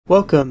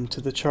Welcome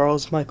to the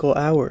Charles Michael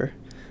Hour.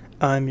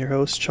 I'm your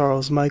host,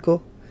 Charles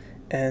Michael,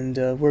 and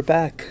we're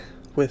back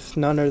with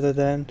none other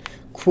than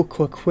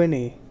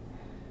QUQUQUINNY,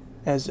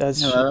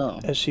 Hello.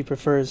 as she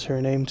prefers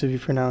her name to be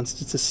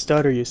pronounced. It's a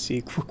stutter, you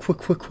see.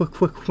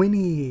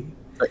 QUQUQUIQUIQUINNY.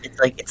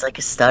 It's like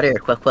a stutter.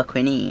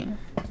 QUQUQUINNY.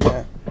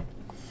 Yeah.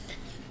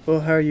 Well,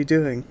 how are you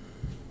doing?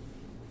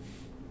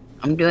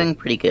 I'm doing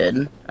pretty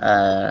good.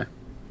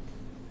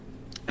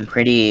 A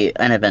pretty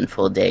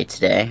uneventful day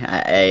today.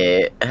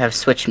 I have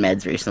switched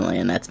meds recently,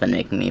 and that's been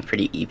making me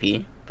pretty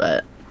eepy.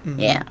 But Mm-hmm.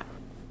 yeah,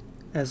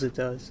 As it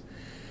does.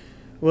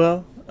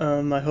 Well,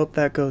 I hope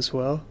that goes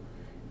well.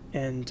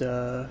 And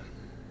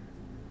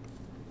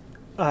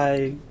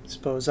I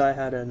suppose I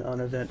had an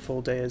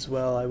uneventful day as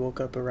well. I woke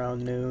up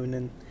around noon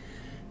and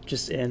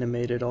just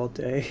animated all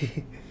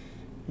day,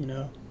 you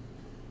know.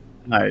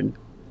 hard.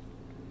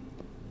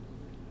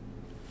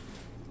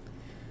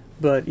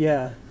 But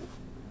yeah,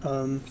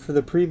 for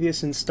the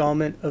previous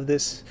installment of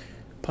this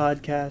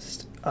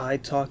podcast, I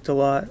talked a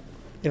lot.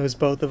 It was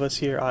both of us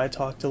here. I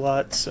talked a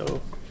lot,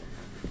 so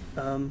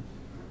um,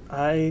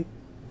 I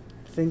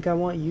think I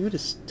want you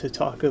to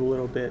talk a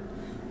little bit.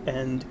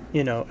 And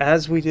you know,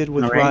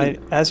 Alrighty.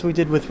 As we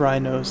did with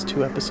Rhinos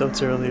 2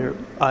 episodes earlier,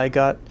 I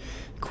got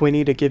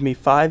Quinny to give me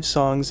 5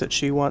 songs that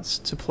she wants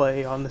to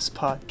play on this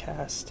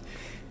podcast,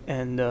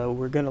 and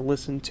we're gonna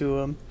listen to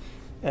them.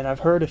 And I've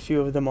heard a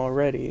few of them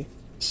already,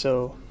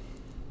 so.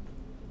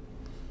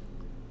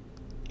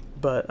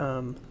 But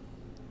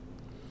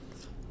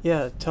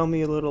yeah, tell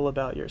me a little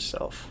about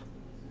yourself.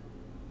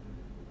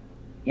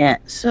 Yeah.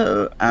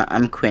 So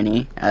I'm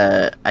Quinny.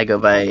 I go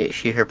by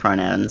she/her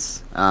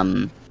pronouns.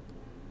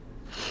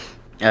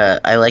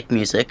 I like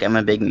music. I'm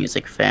a big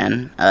music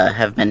fan.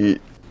 Have been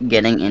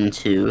getting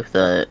into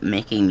the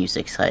making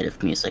music side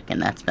of music,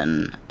 and that's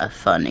been a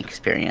fun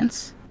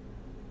experience.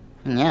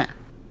 And yeah,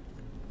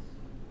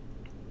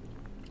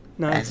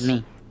 that's Nice.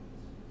 me.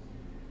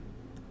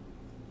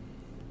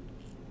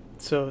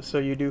 So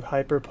you do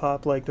hyper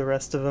pop like the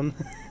rest of them?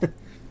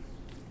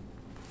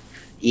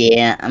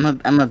 Yeah,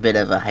 I'm a bit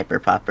of a hyper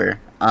popper.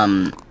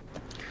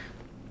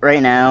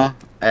 Right now,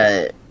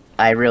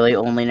 I really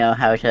only know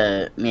how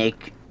to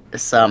make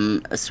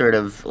some sort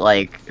of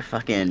like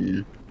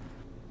fucking.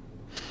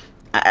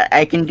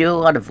 I can do a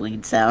lot of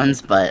lead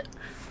sounds, but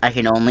I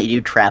can only do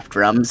trap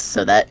drums,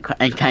 so that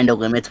kind of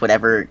limits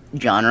whatever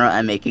genre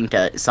I'm making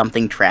to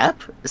something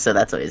trap. So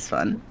that's always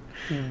fun.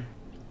 Hmm.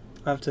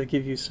 I have to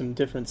give you some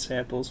different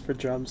samples for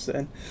drums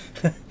then.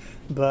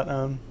 But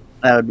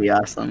That would be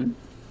awesome.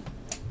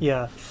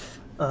 yeah.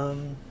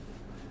 Um,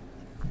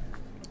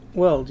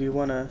 well, do you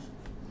want to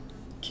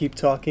keep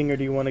talking or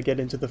do you want to get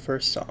into the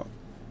first song?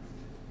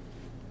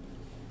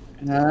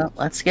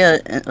 Let's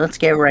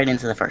get right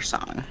into the first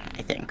song,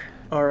 I think.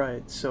 All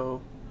right.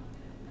 So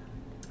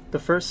the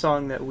first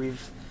song that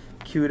we've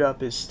queued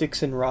up is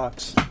Sticks and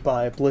Rocks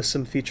by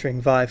Blissom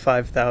featuring Vi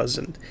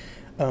 5000,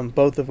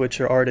 both of which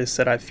are artists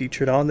that I've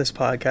featured on this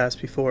podcast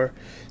before.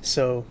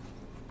 So,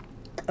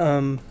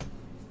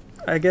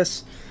 I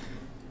guess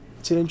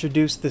to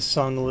introduce this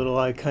song a little,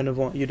 I kind of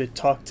want you to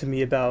talk to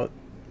me about,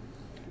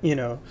 you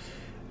know,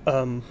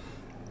 um,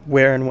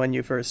 where and when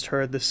you first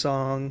heard the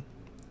song,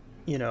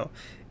 you know,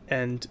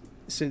 and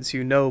since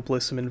you know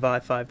Blissom and Vi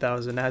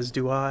 5000, as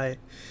do I,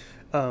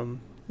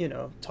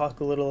 talk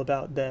a little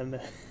about them,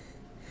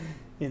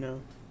 you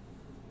know.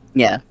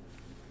 Yeah.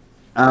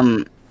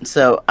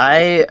 So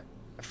I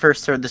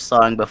first heard the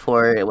song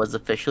before it was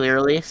officially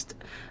released.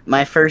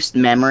 My first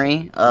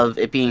memory of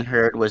it being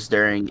heard was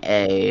during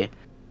a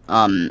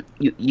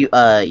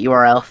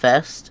URL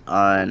fest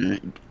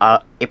on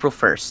April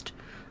 1st,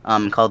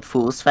 called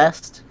Fools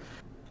Fest.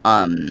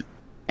 Um,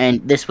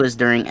 and this was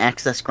during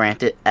Access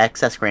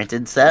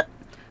Granted set,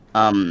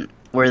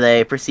 where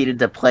they proceeded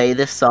to play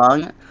this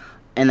song,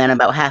 and then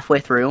about halfway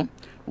through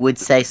would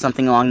say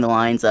something along the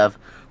lines of,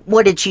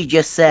 "What did she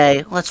just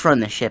say? Let's run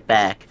this shit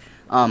back."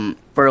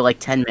 For like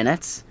 10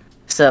 minutes.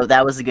 So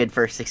that was a good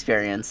first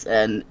experience,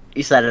 and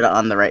you set it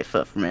on the right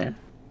foot for me.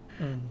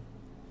 Mm.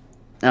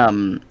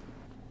 Um,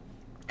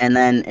 and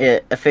then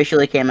it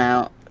officially came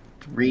out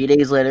 3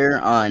 days later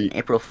on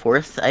April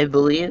 4th, I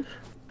believe.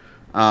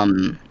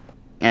 Um,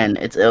 and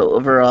it's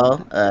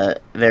overall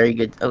very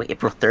good. Oh,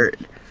 April 3rd.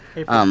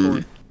 April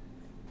Um,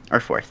 4th. or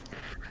 4th.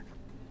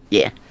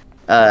 Yeah.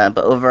 But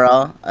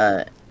overall,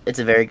 it's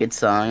a very good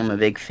song. I'm a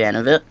big fan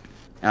of it.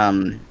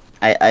 Um,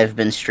 I've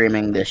been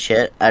streaming the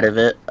shit out of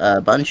it a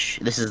bunch.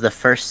 This is the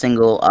first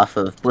single off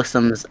of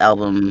Blissom's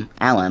album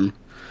Alem,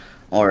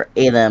 or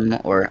Alem,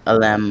 or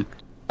Alem,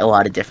 a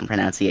lot of different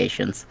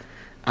pronunciations.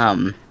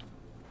 Um,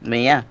 but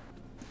yeah,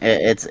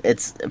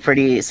 it's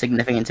pretty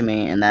significant to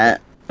me in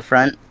that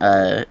front,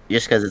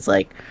 just because it's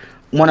like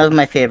one of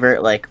my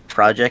favorite like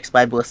projects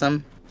by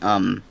Blissom.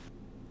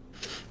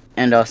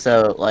 And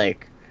also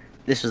like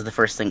this was the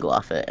first single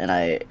off it, and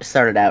I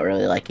started out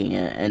really liking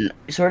it, and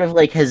sort of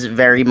like has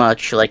very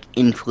much like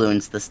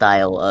influenced the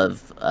style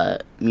of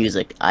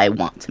music I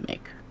want to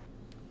make.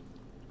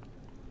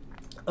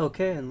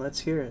 Okay, and let's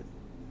hear it.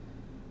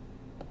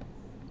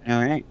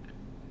 All right.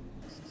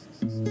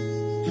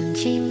 I'm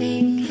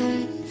dreaming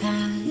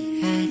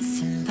about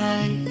rats and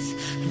bugs.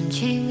 I'm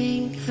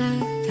dreaming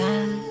about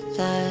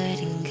blood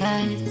and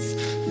guts.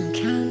 I'm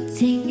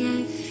counting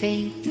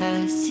every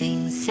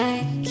passing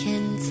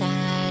second,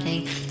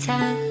 adding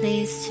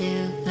tallies to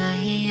my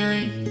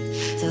arm.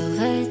 The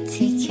wood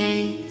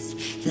decays,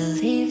 the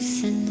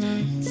leaves and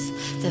nuts,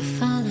 the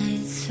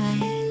fallen sweat,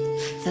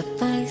 the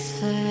bugs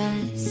for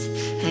us.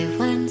 I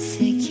once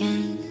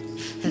again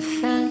have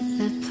fell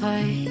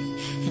apart,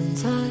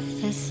 and all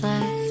that's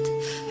left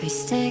are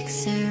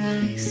sticks and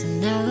rocks.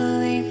 And now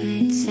we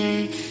might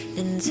turn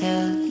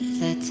until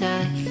the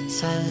dark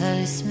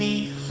swallows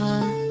me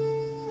whole.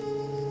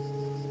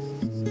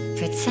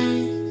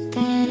 Pretend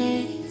that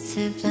it's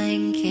a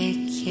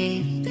blanket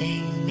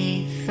keeping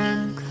me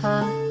from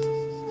cold,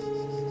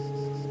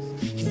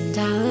 and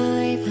now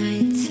we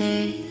might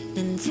turn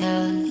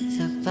until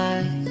the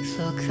bugs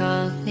will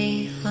crawl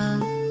me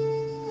home.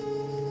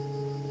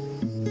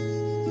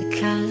 The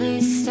color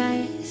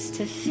starts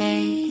to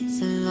fade,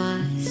 the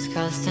moss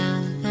crawls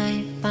down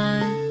my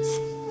bones.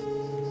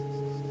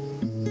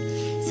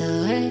 The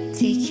wood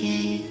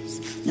decays,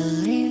 the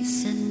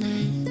leaves and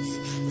nuts,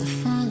 the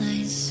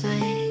fallen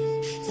sway,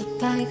 the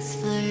bugs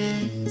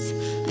fluoresce.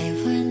 I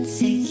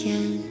once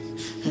again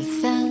have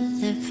fell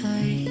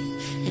apart,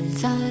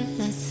 and all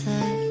that's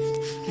left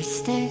are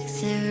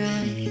sticks and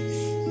rocks.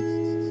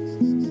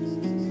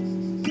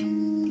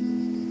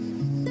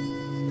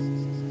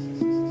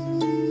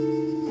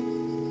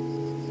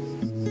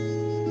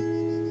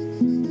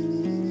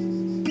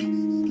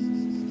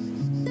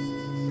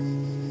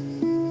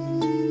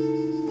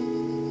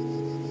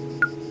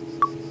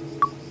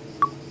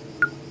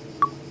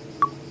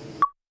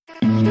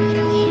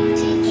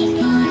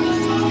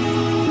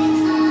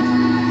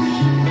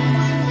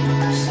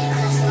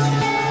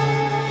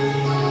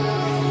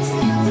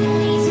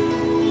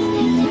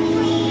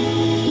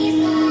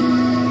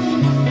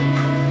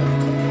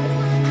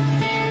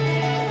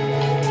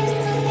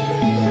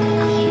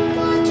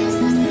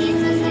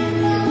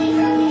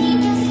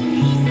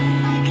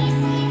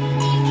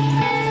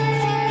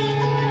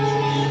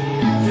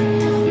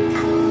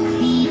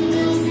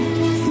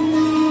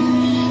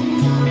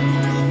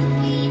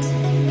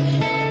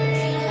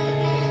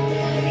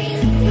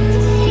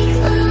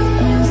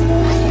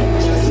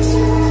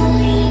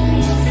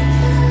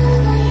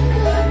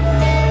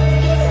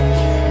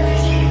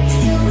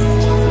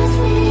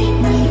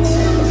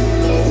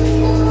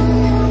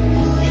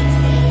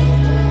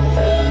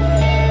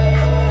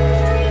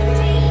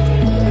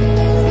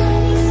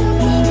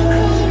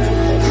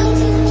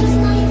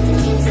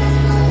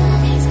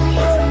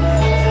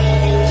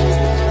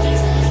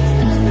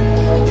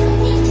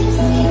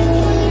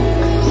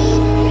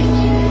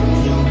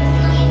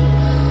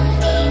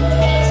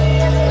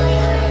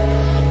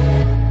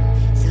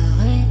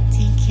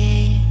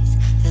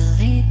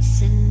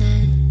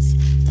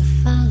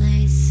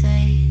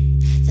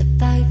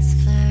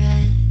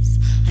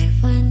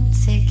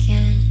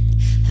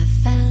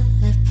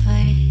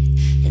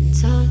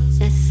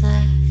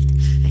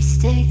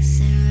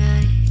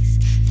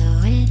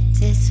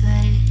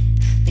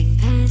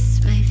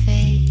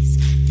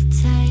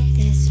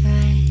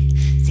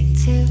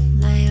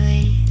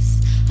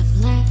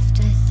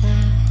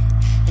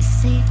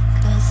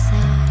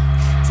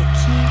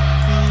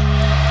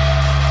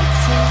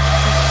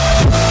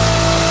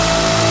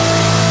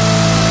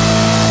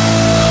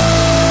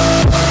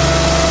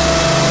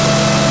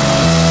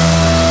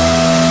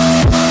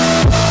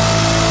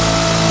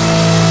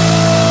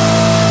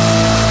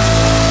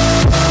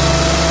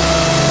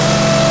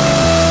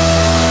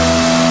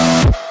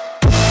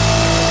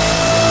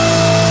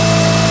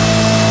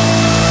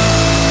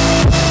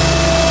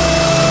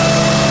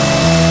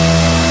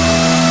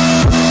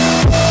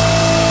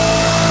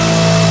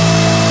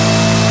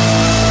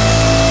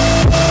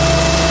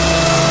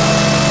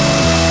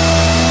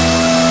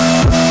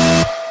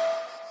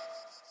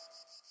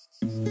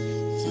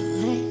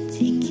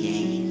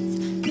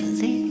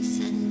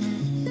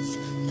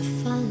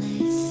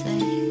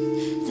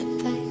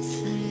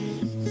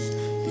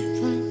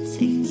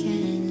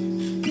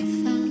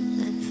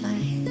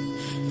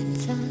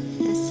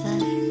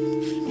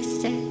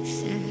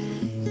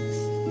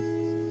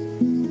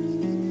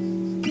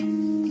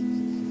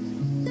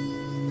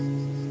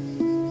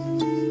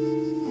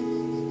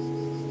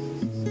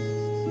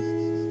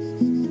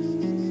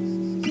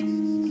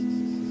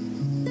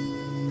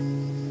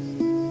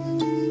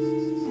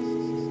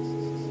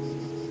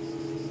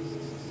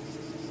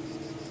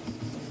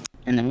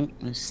 And then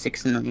it was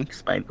Sticks and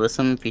Rocks by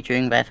Blissom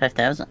featuring Vi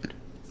 5000.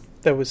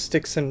 That was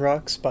Sticks and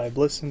Rocks by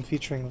Blissom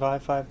featuring Vi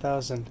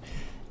 5000.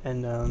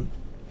 And,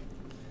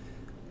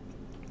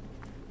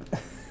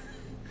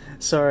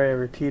 sorry I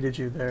repeated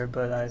you there,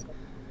 but I,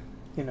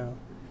 you know...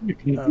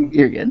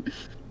 You're good.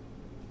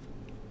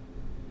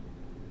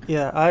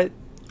 Yeah,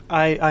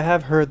 I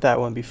have heard that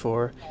one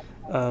before,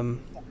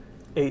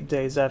 8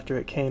 days after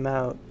it came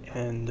out,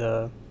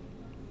 and,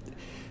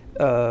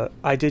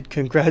 I did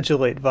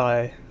congratulate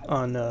Vi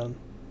on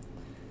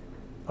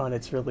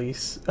its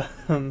release.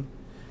 You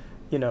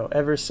know,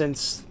 ever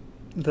since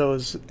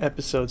those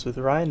episodes with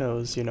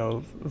rhinos, you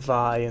know,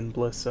 Vi and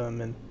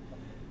Blissom and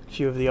a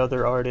few of the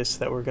other artists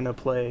that we're gonna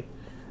play,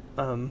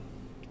 um,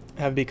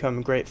 have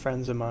become great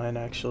friends of mine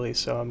actually.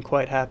 So I'm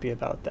quite happy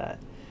about that,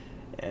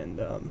 and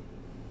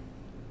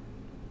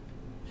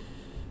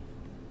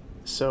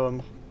so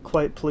I'm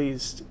quite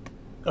pleased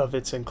of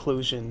its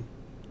inclusion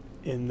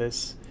in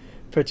this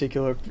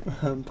particular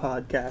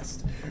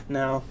podcast.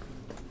 Now,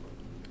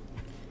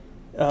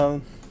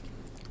 um,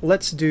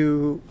 let's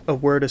do a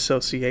word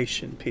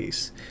association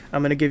piece.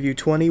 I'm going to give you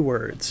 20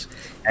 words,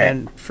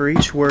 and for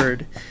each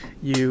word,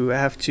 you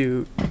have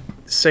to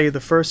say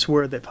the first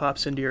word that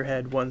pops into your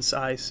head once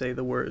I say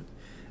the word.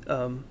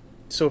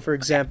 So, for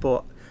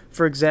example,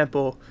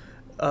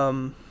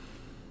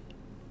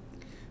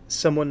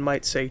 someone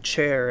might say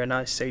chair, and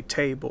I say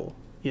table.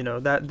 You know,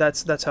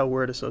 that's how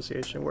word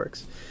association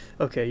works.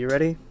 Okay, you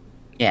ready?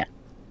 Yeah.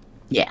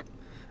 Yeah.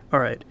 All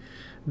right.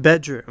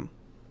 Bedroom.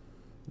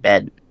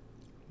 Bed.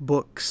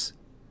 Books.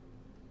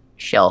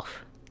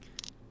 Shelf.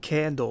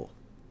 Candle.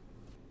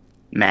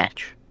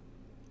 Match.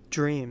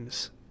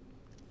 Dreams.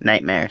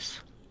 Nightmares.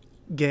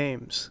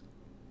 Games.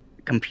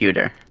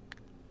 Computer.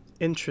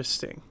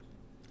 Interesting.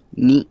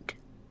 Neat.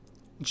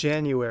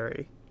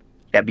 January.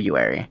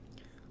 February.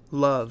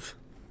 Love.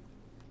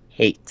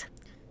 Hate.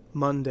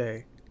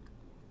 Monday.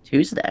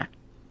 Tuesday.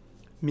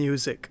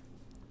 Music.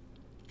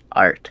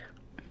 Art.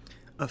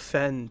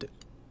 Offend.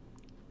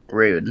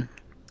 Rude.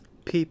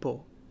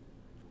 People.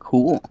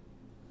 Cool.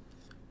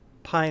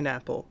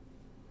 Pineapple.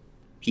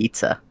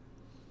 Pizza.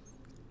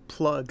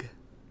 Plug.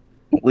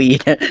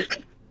 Weed.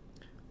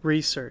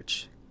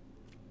 Research.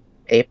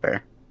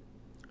 Paper.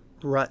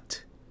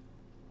 Rut.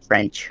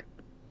 French.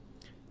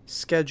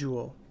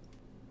 Schedule.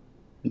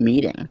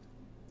 Meeting.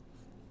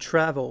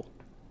 Travel.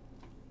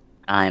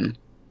 Time.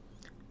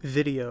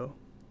 Video.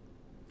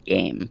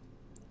 Game.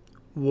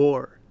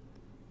 War.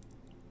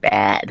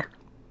 Bad.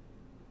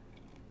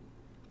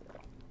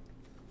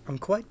 I'm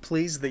quite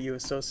pleased that you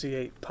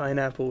associate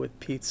pineapple with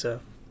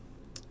pizza.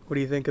 What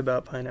do you think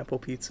about pineapple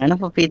pizza?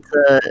 Pineapple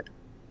pizza,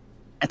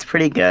 it's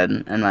pretty good,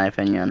 in my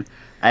opinion.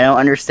 I don't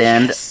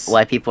understand Yes.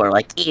 why people are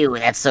like, ew,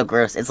 that's so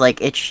gross. It's like,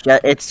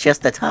 it's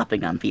just a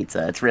topping on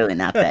pizza. It's really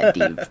not that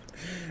deep.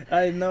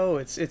 I know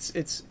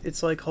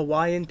it's like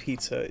Hawaiian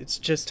pizza. It's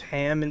just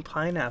ham and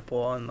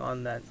pineapple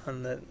on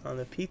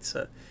the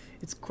pizza.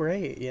 It's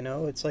great, you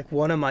know. It's like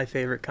one of my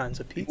favorite kinds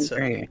of pizza.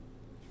 Great.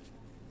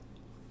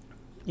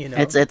 You know,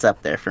 It's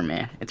up there for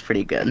me. It's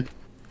pretty good.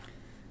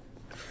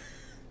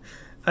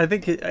 I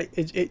think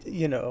it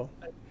you know,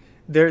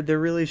 there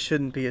really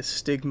shouldn't be a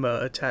stigma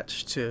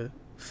attached to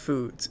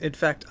foods. In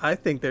fact, I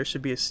think there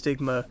should be a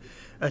stigma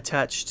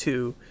attached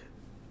to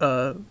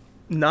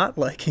not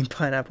liking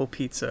pineapple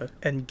pizza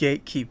and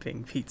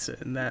gatekeeping pizza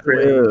in that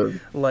True.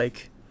 way.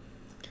 Like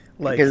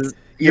Because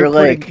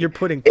you're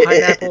putting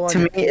pineapple on to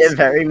your me, pizza, it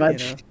very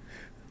much,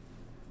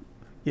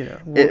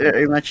 it it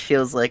very much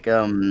feels like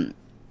a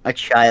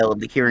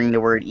child hearing the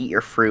word "eat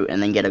your fruit"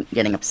 and then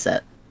getting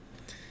upset.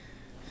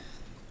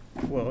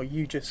 well,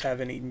 you just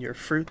haven't eaten your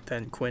fruit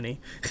then, Quinny.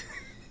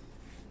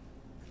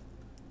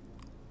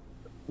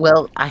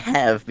 Well, I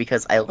have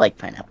because I like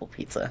pineapple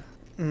pizza,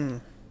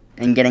 Mm.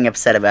 and getting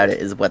upset about it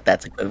is what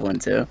that's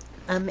equivalent to.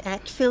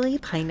 Actually,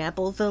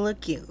 pineapple's a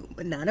legume,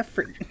 not a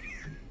fruit.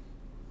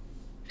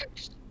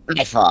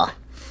 I fall.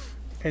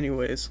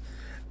 Anyways,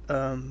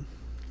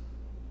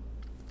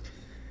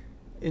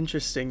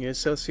 interesting. You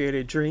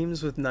associated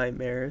dreams with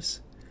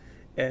nightmares,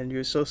 and you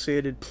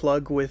associated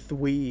plug with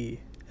Wii,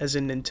 as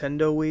in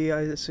Nintendo Wii,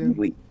 I assume?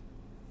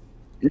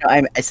 No,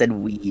 I said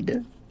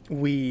weed.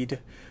 Weed.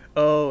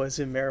 Oh, as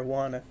in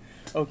marijuana.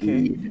 Okay,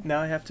 Weed. now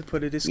I have to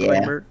put a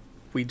disclaimer.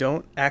 We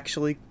don't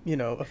actually,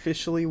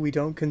 officially we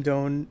don't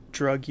condone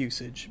drug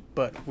usage,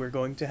 but we're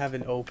going to have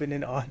an open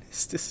and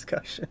honest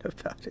discussion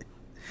about it.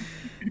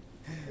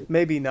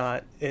 Maybe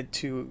not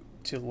to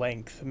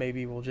length.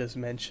 Maybe we'll just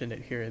mention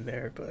it here and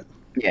there, but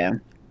Yeah.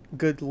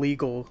 good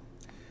legal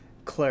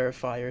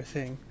clarifier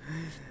thing.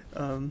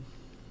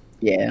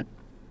 Yeah.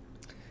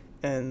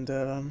 And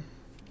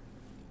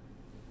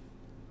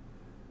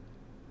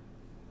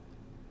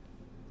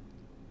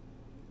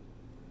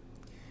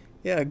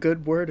yeah,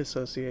 good word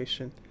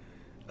association.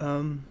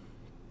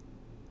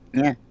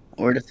 Yeah.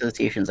 Word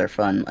associations are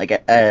fun. Like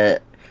I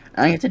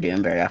don't get to do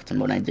them very often.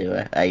 When I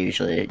do, I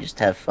usually just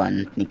have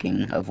fun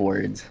thinking of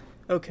words.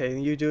 Okay,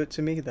 you do it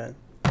to me then.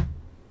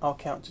 I'll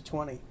count to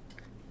 20.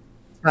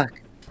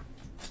 Fuck.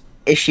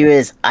 Issue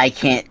is I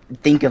can't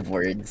think of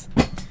words.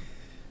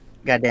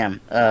 Goddamn.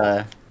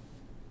 Okay.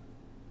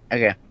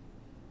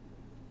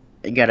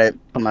 I gotta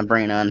put my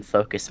brain on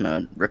focus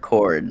mode.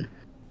 Record.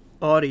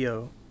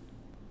 Audio.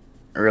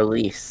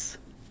 Release.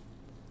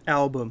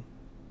 Album.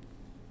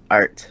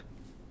 Art.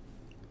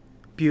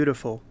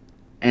 Beautiful.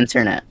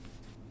 Internet.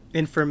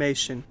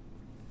 Information.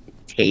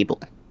 Table.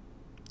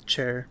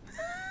 Chair.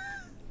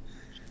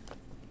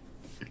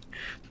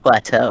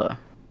 Plateau.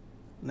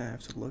 Now I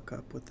have to look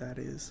up what that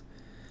is.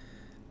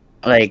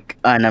 Like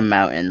on a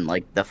mountain,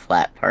 like the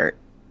flat part.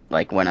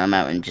 Like when a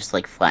mountain just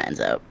like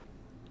flattens out.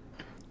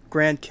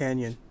 Grand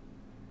Canyon.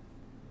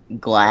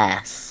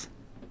 Glass.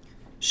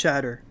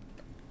 Shatter.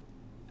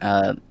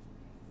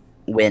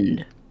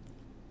 Wind.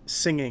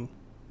 Singing.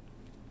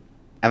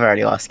 I've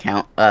already lost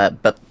count.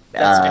 But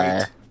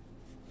That's 8.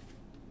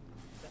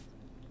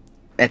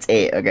 that's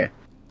 8. Okay.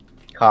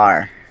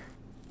 Car.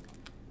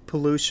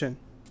 Pollution.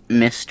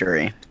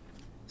 Mystery.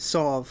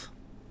 Solve.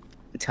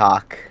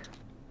 Talk.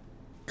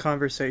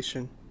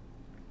 Conversation.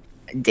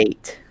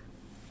 Date.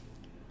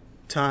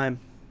 Time.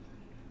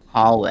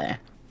 Hallway.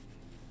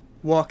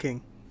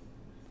 Walking.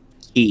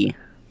 Key.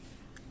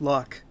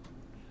 Lock.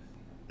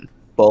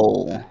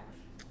 Bowl.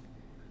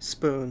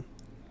 Spoon.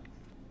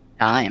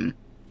 Time.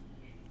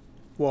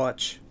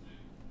 Watch.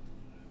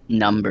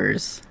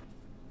 Numbers.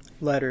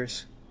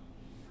 Letters.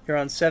 You're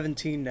on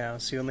 17 now,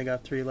 so you only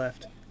got 3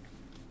 left.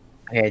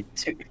 Okay,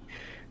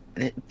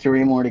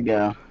 3 more to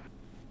go.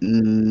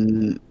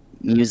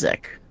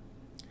 Music.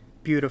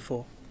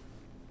 Beautiful.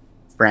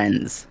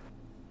 Friends.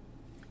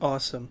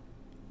 Awesome.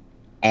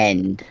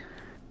 End.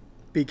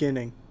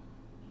 Beginning.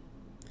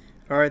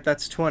 Alright,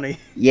 that's 20.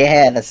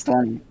 Yeah, that's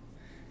 20.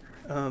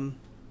 Now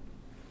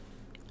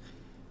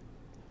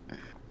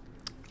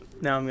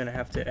I'm gonna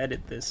have to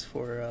edit this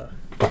for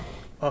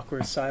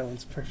awkward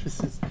silence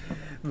purposes.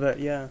 But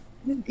yeah.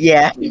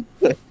 Yeah.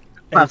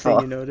 Anything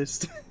you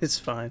noticed? It's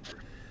fine.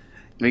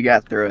 We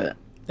got through it.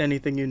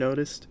 Anything you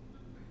noticed?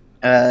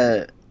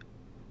 Like,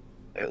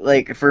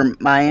 for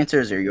my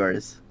answers or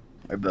yours?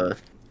 Or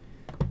both?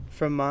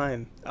 From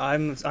mine.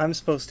 I'm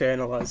supposed to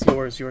analyze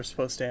yours, you're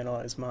supposed to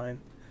analyze mine.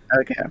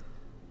 Okay.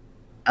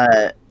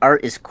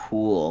 Art is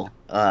cool.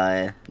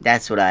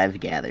 That's what I've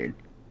gathered.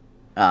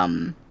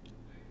 Well,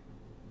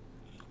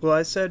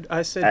 I said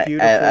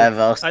beautiful. I've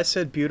also, I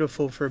said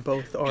beautiful for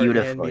both art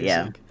beautiful, and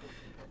yeah. music.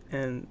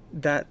 And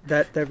that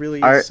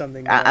really art, is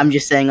something that I'm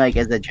just saying, like,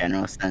 as a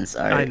general sense,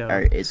 I know.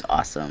 art is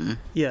awesome.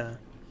 Yeah.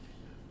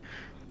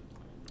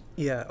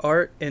 Yeah,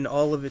 art in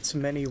all of its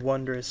many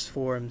wondrous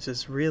forms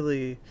is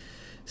really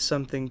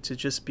something to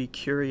just be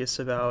curious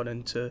about,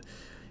 and to,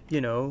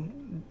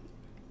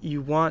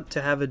 you want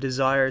to have a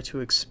desire to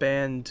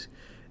expand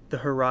the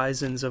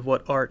horizons of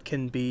what art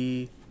can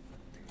be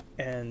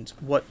and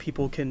what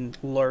people can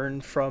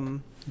learn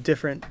from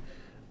different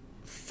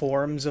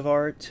forms of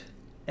art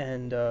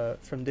and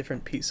from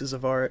different pieces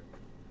of art.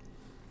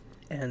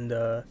 And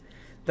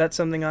that's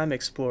something I'm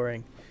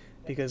exploring,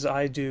 because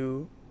I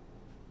do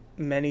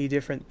many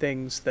different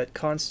things that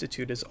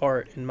constitute as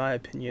art, in my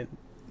opinion.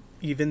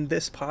 Even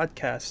this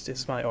podcast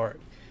is my art,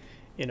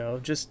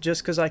 just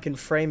because I can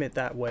frame it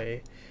that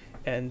way,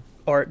 and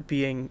art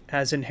being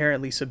as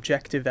inherently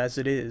subjective as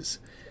it is,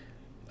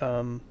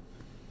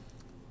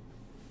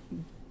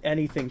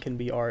 anything can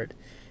be art.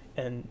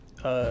 And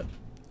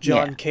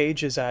John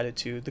Cage's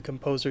attitude, the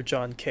composer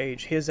John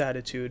Cage, his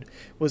attitude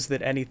was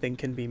that anything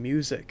can be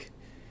music.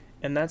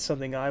 And that's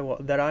something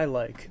that I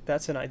like.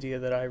 That's an idea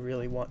that I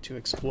really want to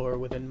explore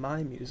within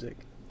my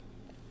music.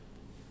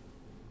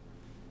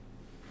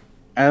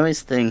 I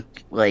always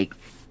think, like,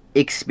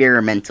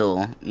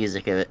 experimental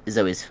music is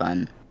always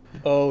fun.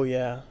 Oh,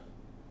 yeah.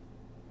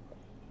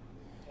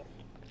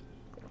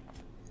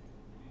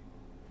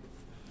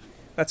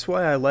 That's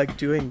why I like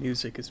doing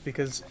music, is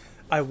because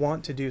I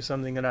want to do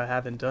something that I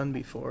haven't done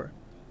before.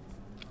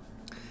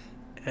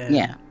 And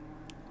yeah.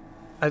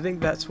 I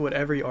think that's what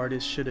every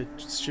artist should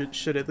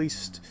at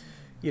least,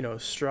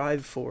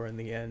 strive for in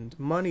the end.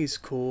 Money's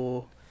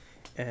cool,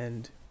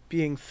 and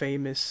being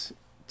famous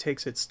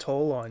takes its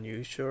toll on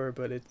you, sure,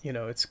 but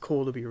it's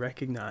cool to be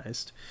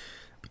recognized.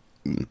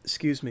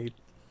 Excuse me.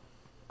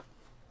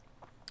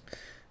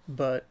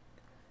 But,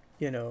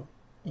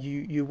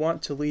 you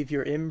want to leave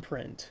your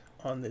imprint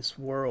on this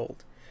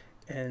world,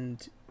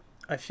 and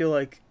I feel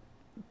like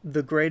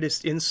the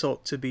greatest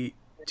insult to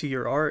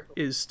your art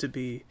is to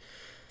be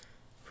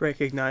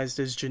recognized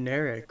as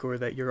generic, or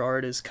that your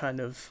art is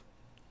kind of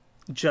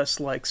just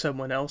like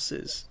someone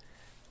else's.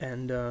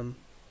 And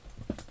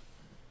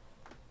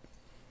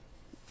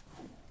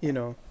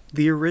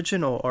the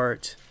original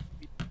art,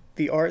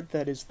 the art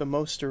that is the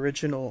most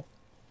original,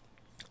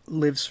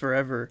 lives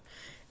forever.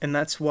 And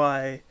that's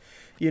why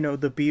the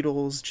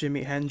Beatles,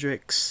 Jimi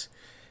Hendrix,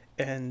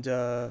 and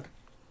the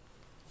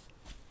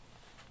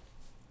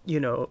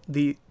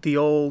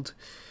old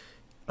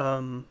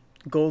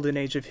golden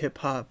age of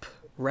hip-hop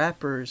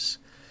rappers,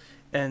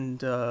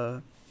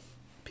 and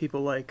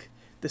people like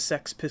the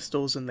Sex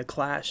Pistols and the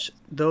Clash,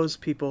 those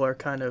people are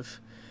kind of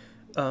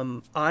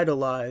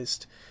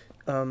idolized,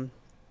 and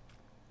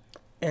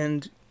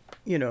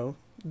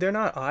they're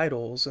not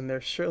idols, and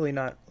they're surely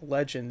not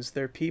legends.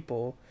 They're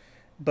people,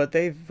 but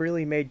they've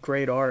really made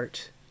great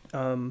art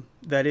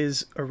that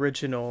is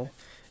original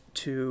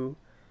to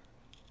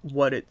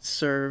what it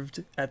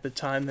served at the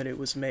time that it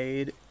was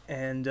made,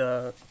 and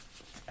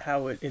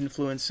how it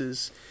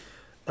influences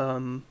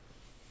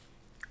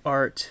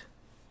art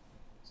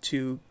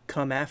to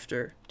come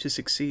after, to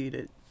succeed.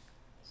 It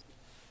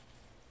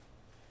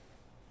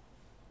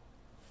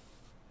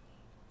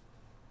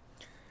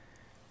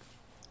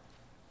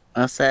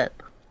Well said.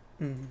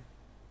 Mm-hmm.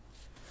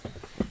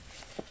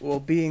 Well,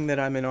 being that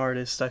I'm an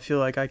artist, I feel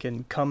like I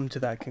can come to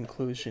that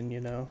conclusion,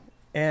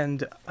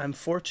 and I'm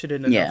fortunate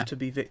enough Yeah. to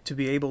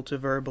be able to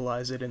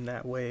verbalize it in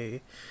that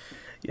way,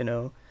 you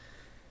know.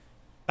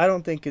 I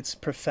don't think it's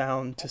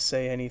profound to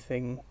say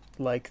anything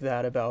like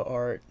that about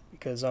art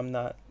because I'm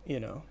not,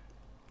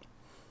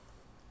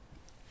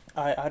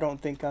 I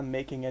don't think I'm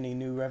making any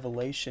new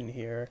revelation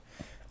here.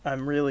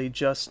 I'm really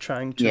just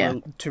trying Yeah.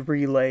 to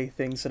relay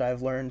things that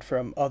I've learned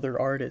from other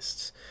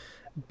artists.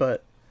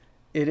 But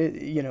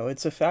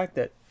it's a fact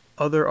that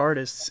other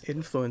artists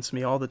influence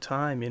me all the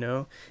time,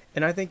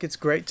 and I think it's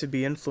great to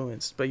be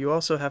influenced, but you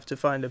also have to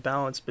find a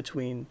balance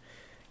between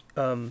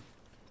um,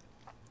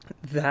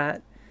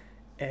 that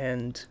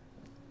and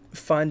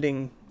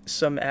finding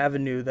some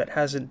avenue that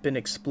hasn't been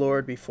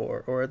explored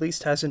before, or at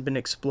least hasn't been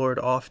explored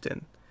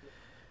often,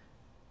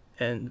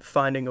 and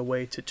finding a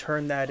way to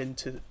turn that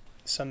into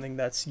something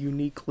that's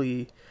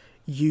uniquely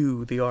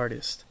you, the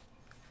artist.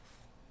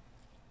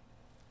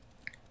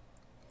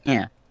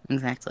 Yeah,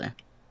 exactly.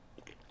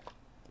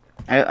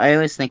 I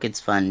always think it's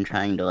fun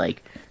trying to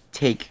like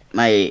take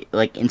my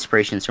like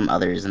inspirations from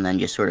others and then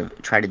just sort of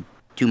try to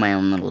do my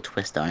own little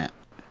twist on it.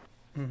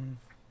 Hmm.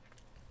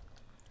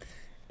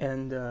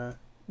 And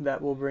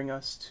that will bring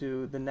us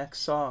to the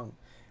next song,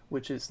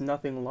 which is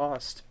Nothing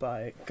Lost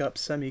by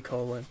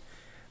Gupsemicolon.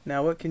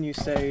 Now, what can you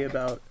say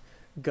about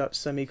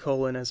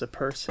Gupsemicolon as a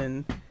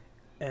person,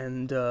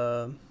 and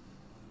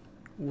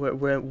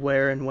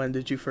where and when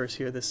did you first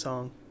hear this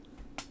song?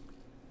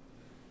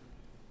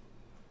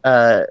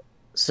 Uh,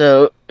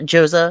 so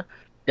Josa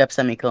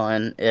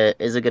Gupsemicolon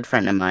is a good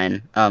friend of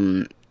mine.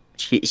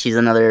 She's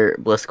another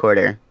Bliss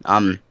quarter.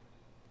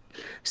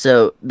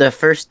 So the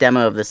first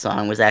demo of the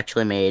song was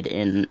actually made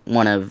in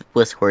one of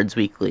Bliscord's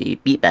weekly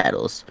beat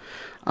battles.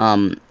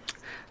 Um,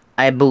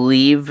 I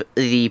believe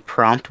the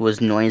prompt was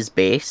noise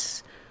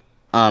bass.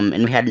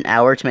 And we had an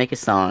hour to make a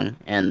song,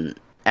 and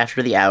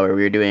after the hour,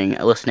 we were doing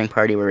a listening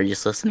party where we were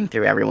just listening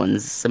through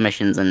everyone's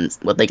submissions and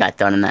what they got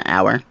done in that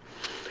hour.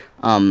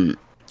 Um,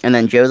 and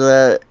then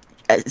Josa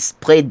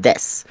played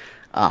this,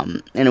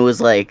 and it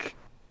was like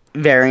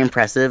very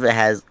impressive. It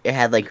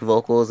had like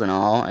vocals and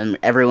all, and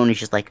everyone was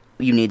just like,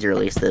 "You need to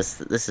release this.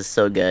 This is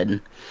so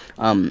good."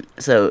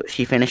 So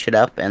she finished it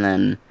up and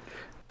then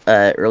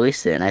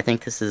released it, and I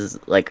think this is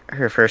like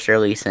her first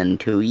release in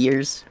 2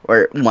 years,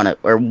 or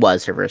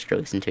was her first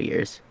release in 2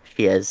 years.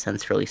 She has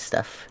since released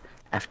stuff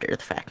after the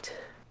fact.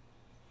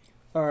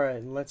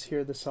 Alright, let's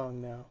hear the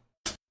song now.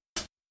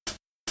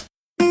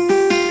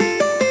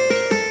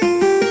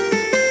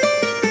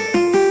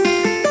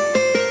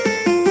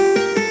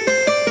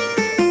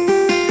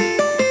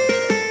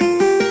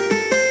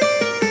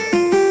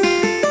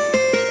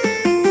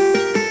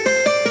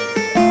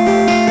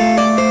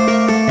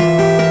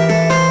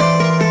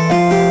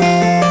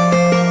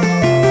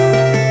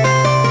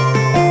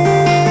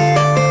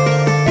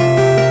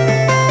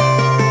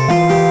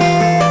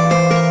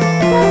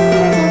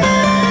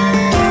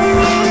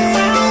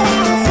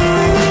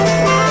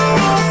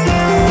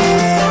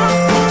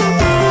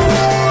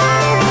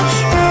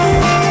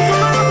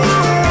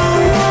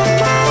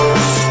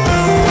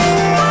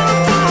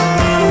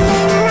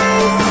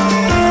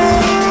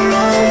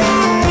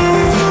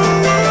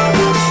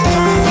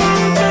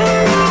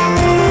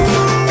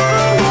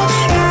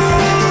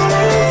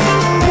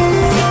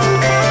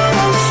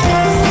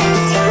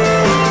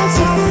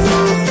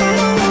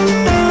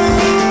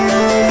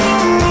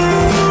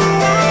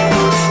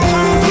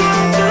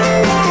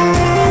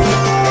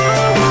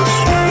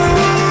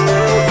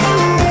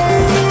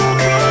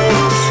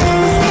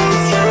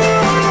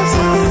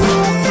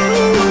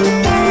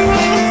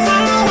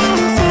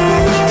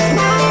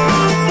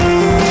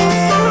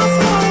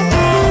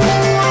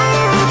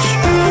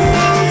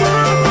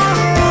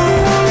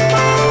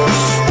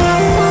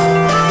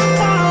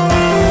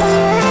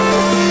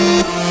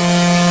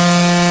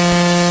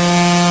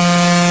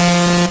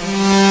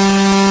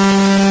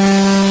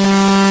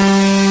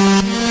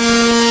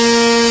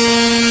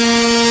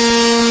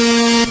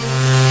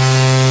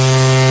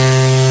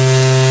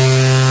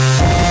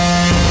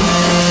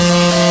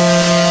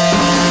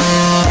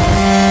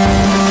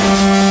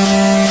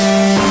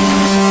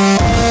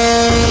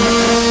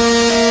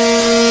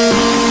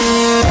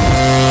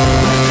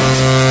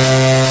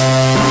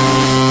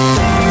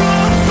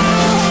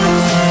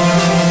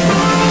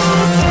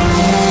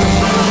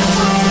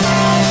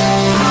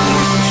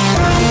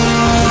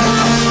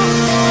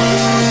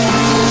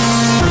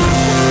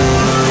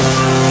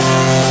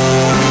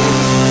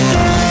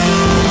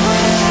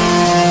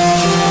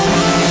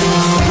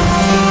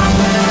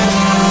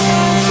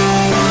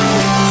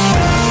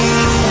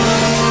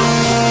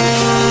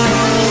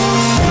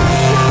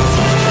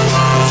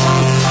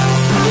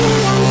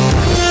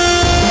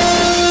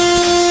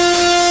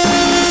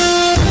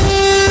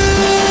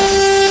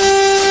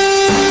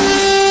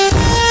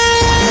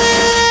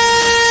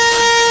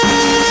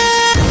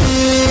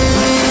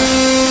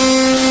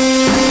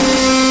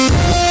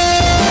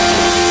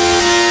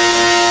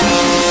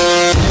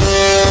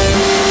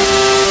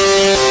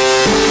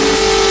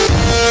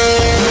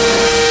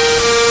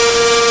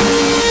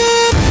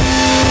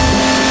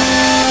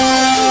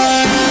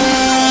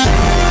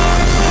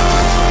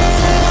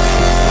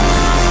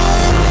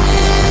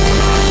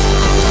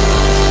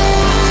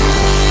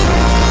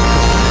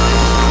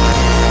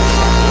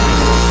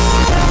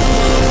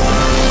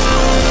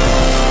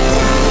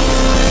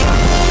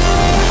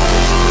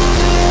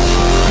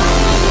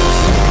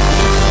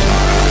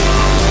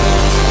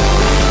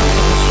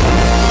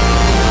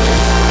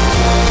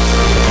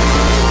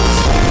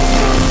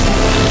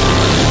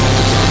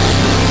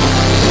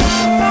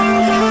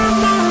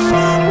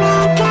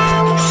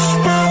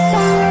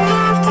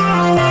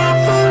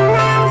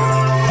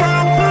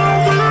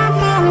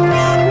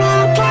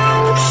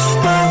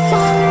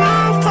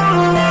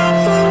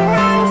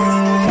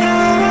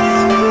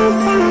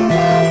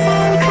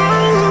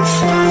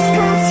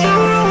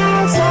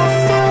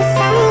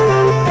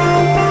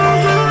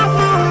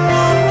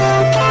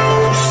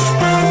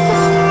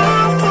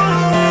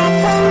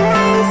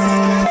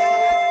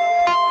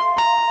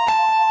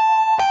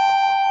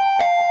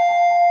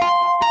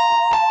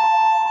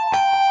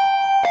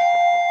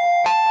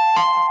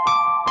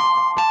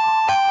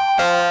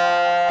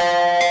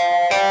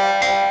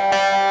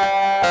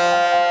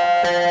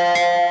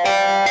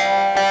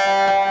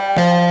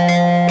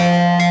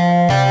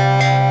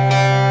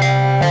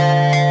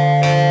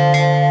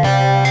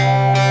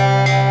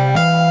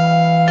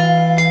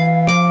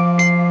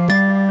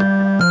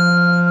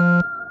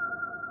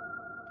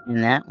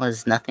 that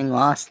was Nothing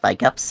Lost by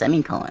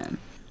Gupsemicolon.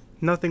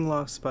 Nothing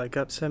Lost by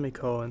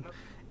Gupsemicolon.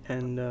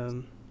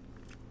 And,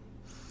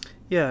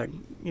 yeah,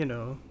 you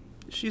know,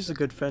 she's a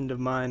good friend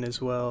of mine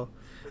as well.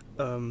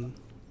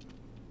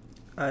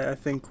 I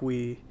think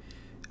we,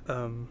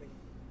 kind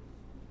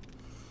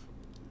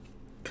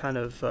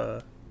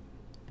of,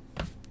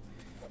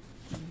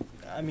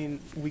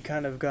 we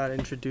kind of got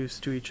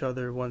introduced to each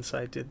other once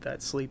I did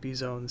that Sleepy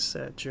Zone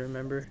set. Do you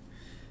remember?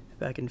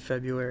 Back in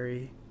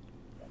February.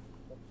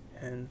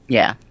 And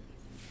Yeah.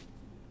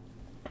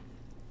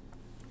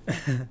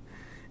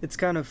 it's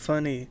kind of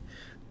funny,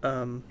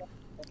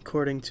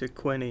 according to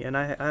Quinny, and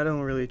I don't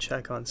really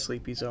check on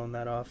Sleepy Zone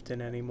that often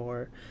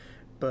anymore,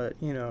 but,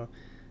 you know,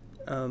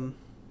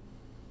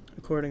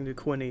 according to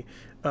Quinny,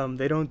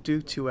 they don't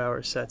do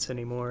 2-hour sets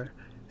anymore.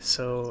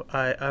 So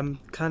I'm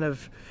kind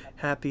of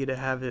happy to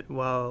have it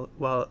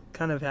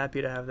kind of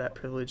happy to have that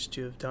privilege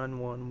to have done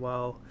one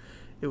while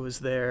it was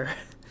there,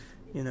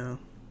 you know.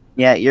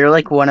 Yeah, you're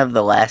like one of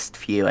the last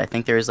few. I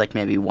think there was like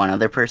maybe one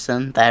other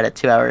person that had a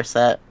 2-hour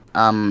set.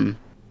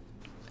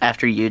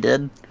 After you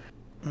did,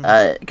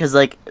 because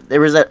like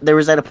there was at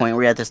a point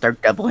where you had to start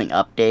doubling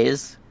up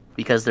days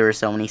because there were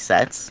so many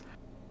sets.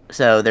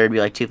 So there'd be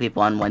like 2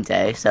 people on one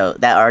day. So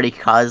that already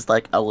caused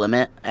like a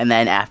limit. And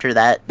then after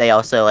that, they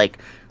also like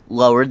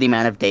lowered the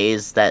amount of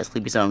days that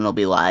Sleepy Zone will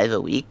be live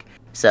a week.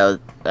 So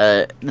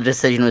the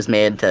decision was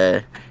made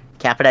to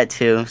cap it at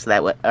 2, so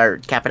that or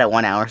cap it at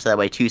 1 hour, so that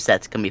way 2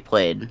 sets can be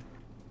played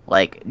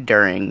like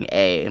during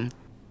a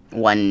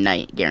 1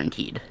 night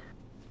guaranteed.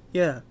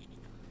 Yeah.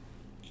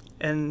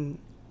 And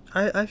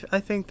I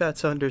think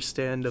that's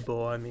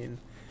understandable. I mean,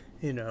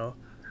 you know,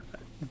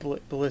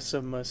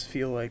 Blissom must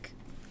feel like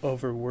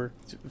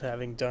overworked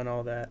having done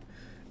all that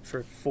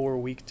for 4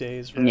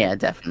 weekdays, right? Yeah,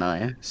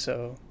 definitely.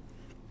 So,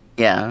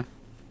 yeah,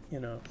 you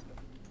know.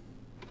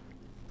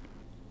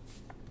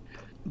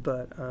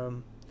 But,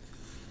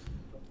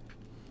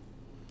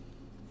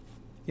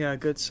 yeah,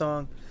 good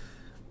song.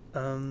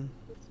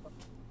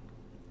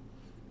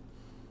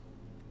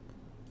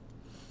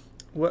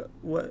 What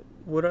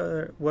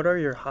are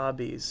your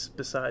hobbies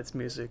besides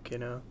music, you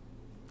know?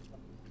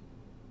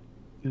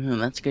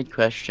 That's a good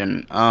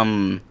question.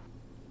 I'm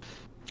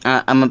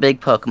a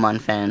big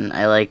Pokemon fan.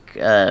 I like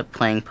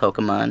playing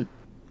Pokemon.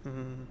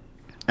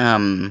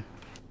 Mm.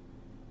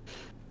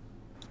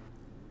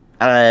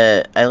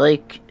 I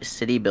like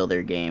city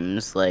builder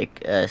games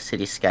like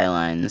City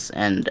Skylines,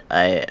 and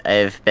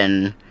I've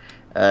been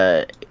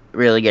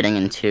really getting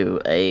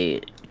into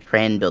a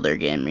train builder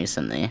game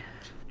recently.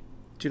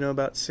 Do you know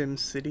about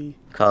SimCity?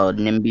 Called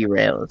Nimby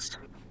Rails.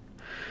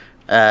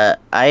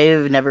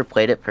 I've never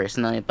played it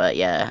personally, but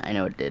yeah, I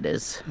know what it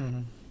is.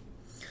 Mm-hmm.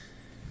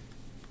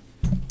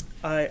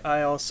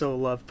 I also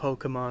love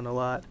Pokemon a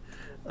lot.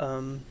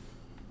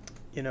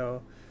 You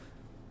know,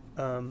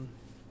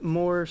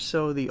 more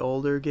so the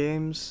older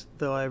games,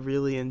 though I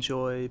really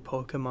enjoy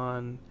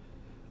Pokemon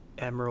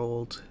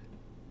Emerald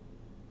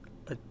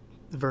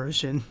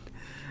version,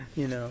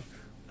 you know.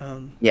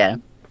 Yeah.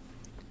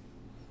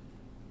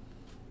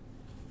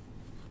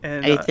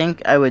 And I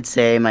think I would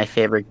say my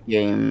favorite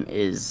game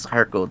is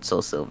Heart Gold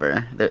Soul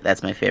Silver.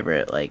 That's my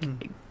favorite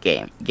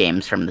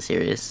games from the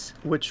series.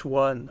 Which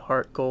one,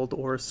 Heart Gold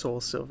or Soul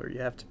Silver?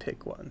 You have to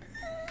pick one.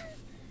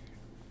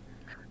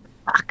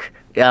 Fuck.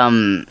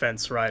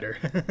 Fence Rider.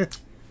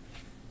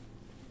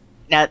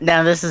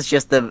 Now this is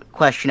just the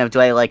question of, do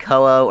I like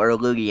Ho-Oh or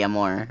Lugia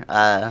more?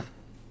 I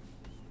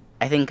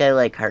think I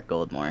like Heart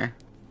Gold more.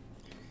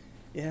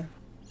 Yeah.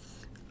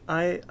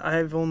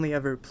 I've only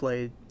ever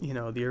played, you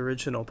know, the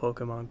original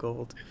Pokemon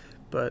Gold,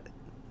 but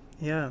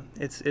yeah,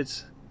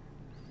 it's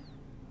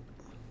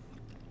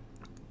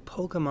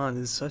Pokemon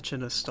is such a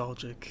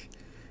nostalgic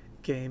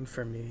game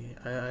for me.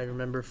 I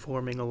remember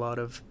forming a lot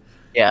of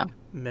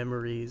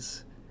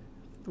memories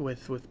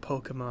with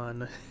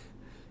Pokemon,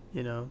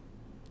 you know.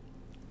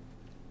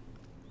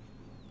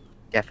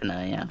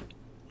 Definitely, yeah.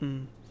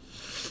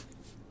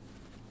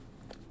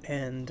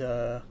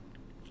 And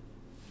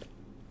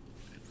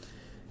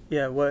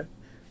yeah,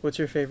 what's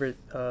your favorite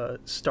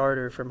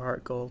starter from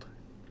Heart Gold?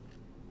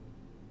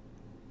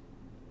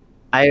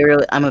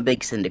 I'm a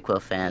big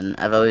Cyndaquil fan.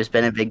 I've always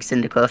been a big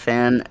Cyndaquil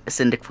fan.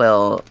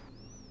 Cyndaquil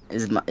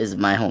is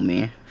my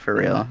homie, for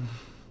real.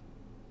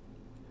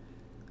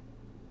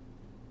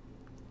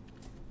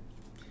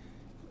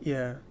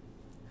 Yeah.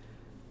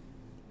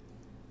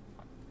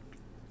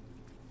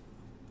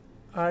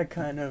 I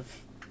kind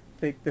of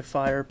think the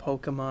fire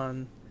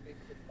Pokemon,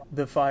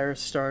 the fire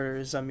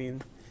starters, I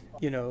mean,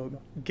 you know,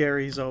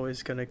 Gary's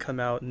always going to come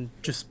out and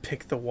just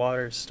pick the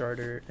water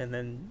starter and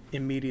then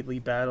immediately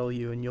battle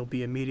you, and you'll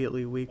be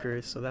immediately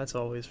weaker, so that's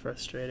always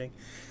frustrating.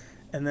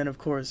 And then, of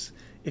course,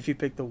 if you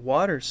pick the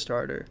water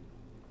starter,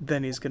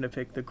 then he's going to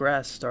pick the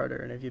grass starter,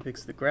 and if you pick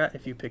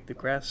the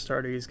grass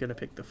starter, he's going to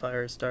pick the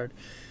fire starter.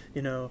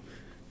 You know,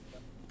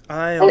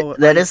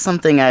 that is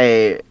something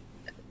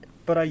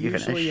but I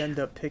usually end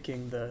up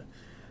picking the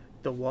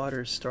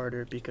water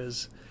starter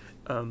because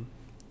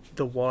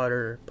the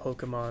water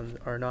Pokemon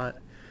are not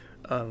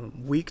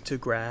weak to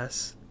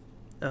grass.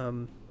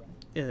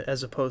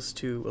 as opposed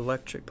to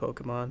electric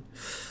Pokemon.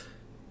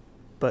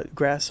 But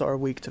grass are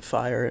weak to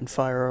fire, and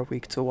fire are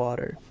weak to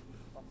water.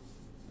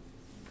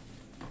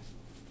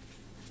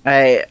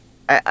 I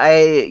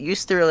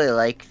used to really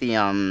like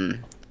the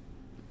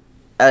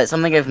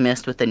something I've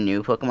missed with the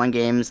new Pokemon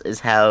games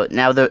is how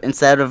now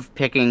instead of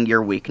picking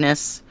your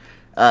weakness,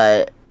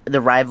 your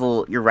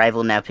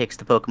rival now picks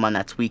the Pokemon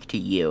that's weak to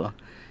you,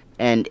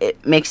 and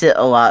it makes it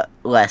a lot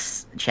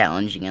less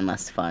challenging and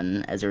less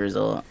fun as a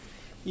result.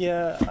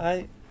 Yeah,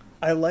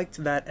 I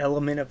liked that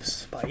element of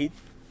spite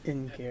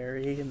in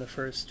Gary in the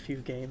first few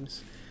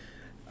games.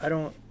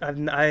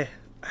 I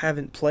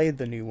haven't played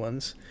the new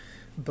ones,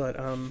 but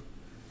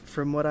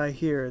from what I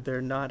hear,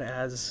 they're not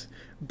as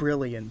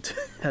brilliant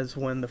as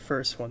when the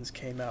first ones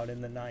came out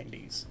in the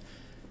 90s.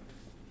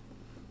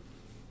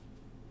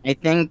 I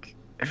think,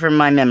 from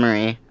my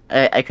memory,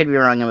 I could be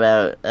wrong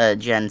about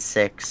Gen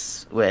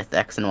 6 with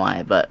X and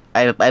Y, but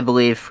I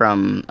believe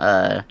from,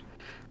 no,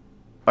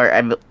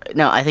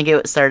 I think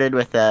it started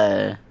with,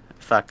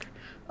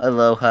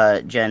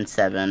 Aloha Gen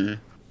 7,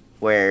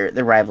 where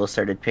the rival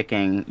started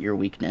picking your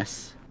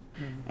weakness.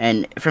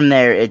 And from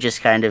there, it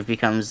just kind of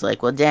becomes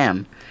like, well,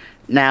 damn.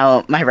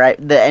 Now,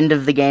 the end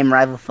of the game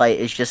rival fight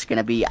is just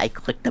gonna be, I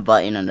click the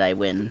button and I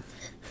win.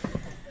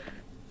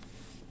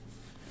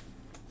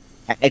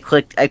 I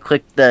clicked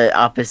the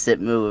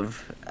opposite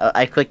move.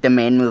 I clicked the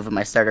main move of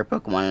my starter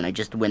Pokemon and I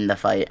just win the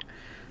fight.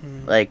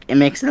 Like, it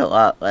makes it a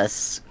lot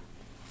less,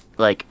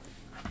 like,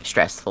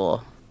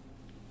 stressful.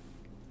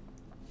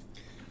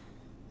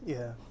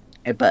 Yeah.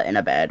 But in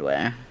a bad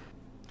way.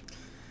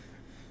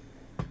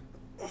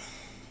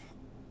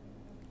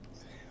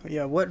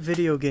 Yeah, what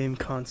video game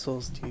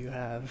consoles do you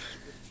have?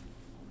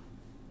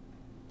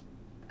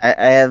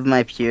 I have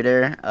my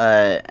pewter,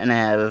 and I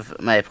have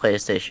my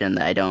PlayStation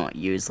that I don't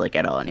use, like,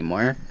 at all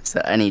anymore.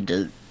 So I need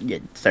to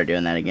start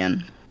doing that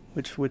again.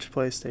 Which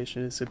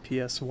PlayStation? Is it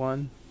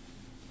PS1?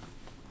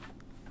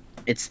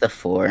 It's the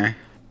 4.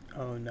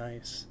 Oh,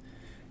 nice.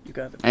 You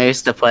got the I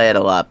used to play it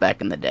a lot back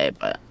in the day,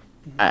 but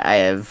I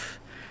have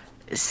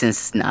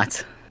since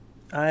not.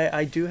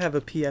 I do have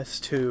a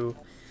PS2,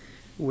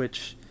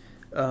 which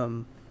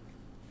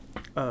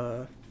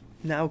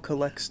now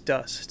collects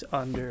dust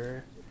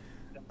under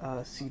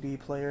a CD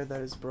player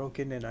that is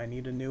broken and I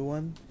need a new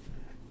one,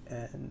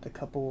 and a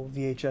couple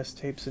VHS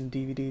tapes and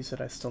DVDs that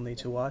I still need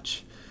to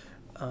watch.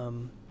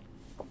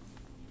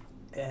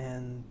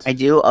 And I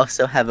do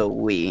also have a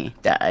Wii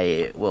that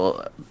I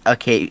will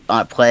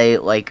play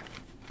like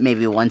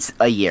maybe once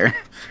a year.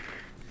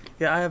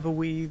 yeah, I have a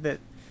Wii that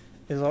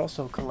is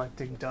also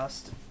collecting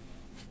dust.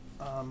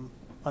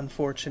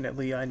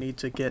 Unfortunately, I need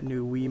to get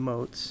new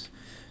Wiimotes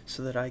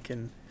so that I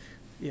can,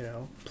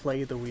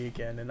 play the Wii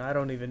again. And I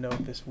don't even know if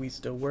this Wii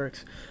still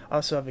works. I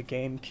also have a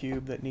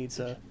GameCube that needs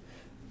a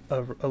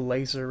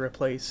laser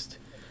replaced.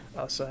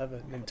 I also have a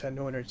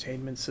Nintendo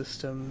Entertainment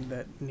System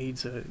that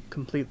needs a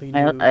completely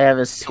new. I have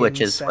a Switch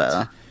pin as set.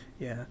 well.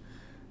 Yeah,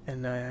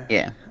 and I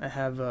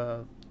have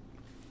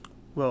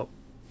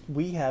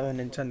we have a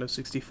Nintendo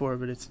 64,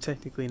 but it's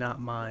technically not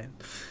mine.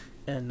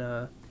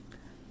 And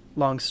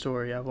long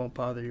story, I won't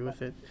bother you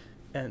with it.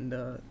 And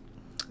I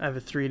have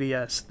a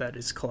 3DS that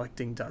is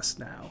collecting dust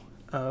now.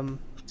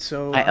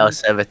 So I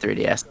also have a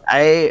 3DS.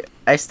 I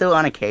still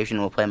on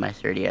occasion will play my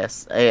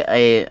 3DS.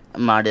 I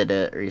modded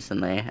it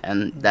recently,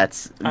 and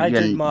that's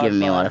been giving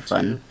me a lot of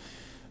fun. Too.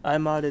 I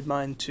modded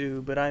mine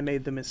too, but I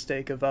made the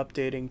mistake of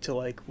updating to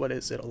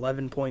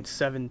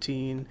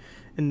 11.17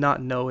 and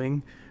not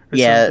knowing or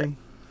something.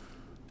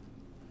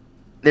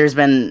 There's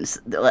been,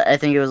 I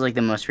think it was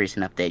the most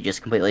recent update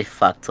just completely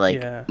fucked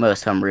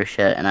most homebrew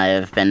shit, and I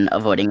have been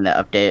avoiding the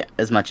update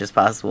as much as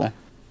possible.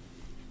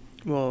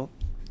 Well,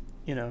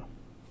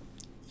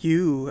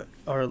 you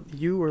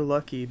were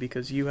lucky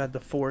because you had the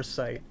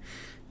foresight.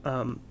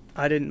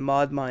 I didn't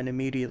mod mine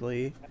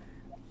immediately,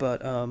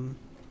 but I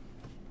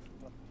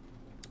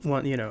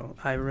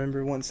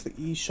remember once the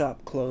eShop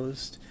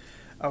closed,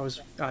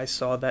 I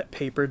saw that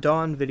Paper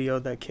Dawn video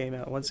that came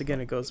out. Once again,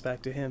 it goes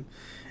back to him.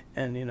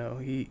 And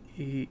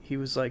he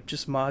was like,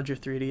 just mod your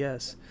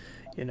 3DS,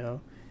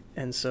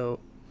 and so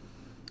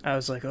I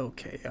was like,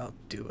 okay, I'll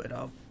do it.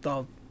 I'll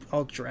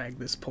drag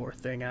this poor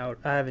thing out.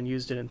 I haven't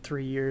used it in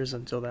 3 years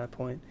until that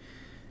point,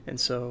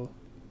 and so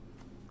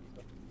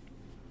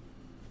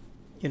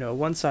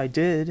once I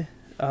did,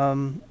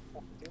 I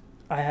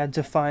had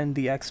to find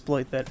the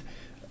exploit that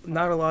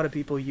not a lot of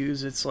people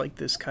use. It's like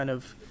this kind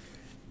of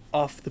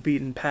off the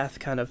beaten path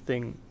kind of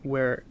thing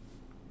where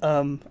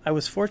I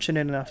was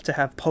fortunate enough to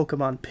have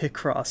Pokemon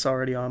Picross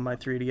already on my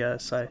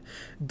 3DS. I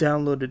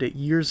downloaded it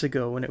years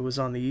ago when it was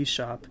on the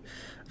eShop.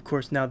 Of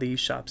course, now the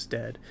eShop's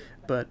dead,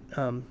 but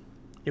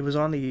it was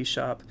on the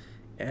eShop,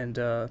 and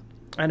I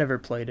never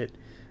played it.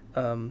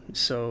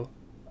 So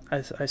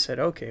I said,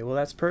 okay, well,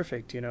 that's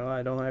perfect.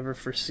 I don't ever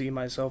foresee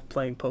myself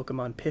playing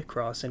Pokemon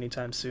Picross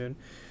anytime soon.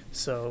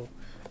 So,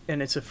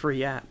 and it's a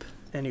free app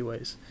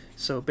anyways.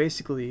 So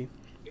basically,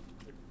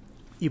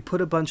 you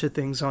put a bunch of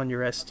things on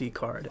your SD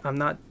card. I'm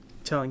not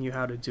telling you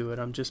how to do it.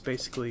 I'm just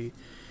basically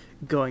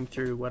going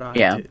through what I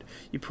Yeah. did.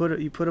 You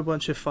put a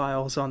bunch of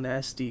files on the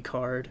SD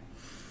card.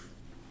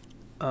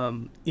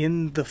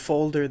 In the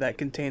folder that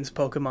contains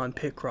Pokemon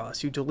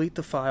Picross, you delete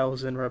the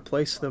files and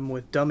replace them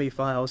with dummy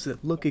files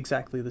that look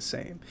exactly the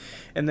same.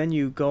 And then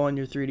you go on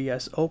your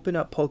 3DS, open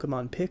up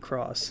Pokemon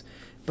Picross,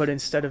 but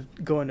instead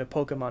of going to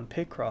Pokemon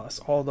Picross,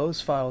 all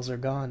those files are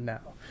gone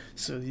now.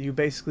 So you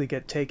basically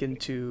get taken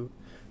to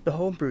the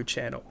Homebrew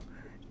channel.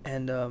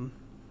 And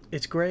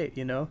it's great,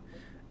 you know?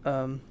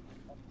 I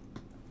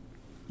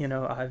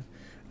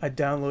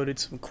downloaded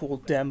some cool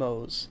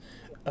demos.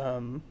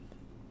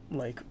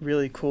 Like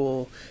really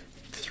cool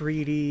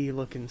 3D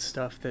looking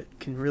stuff that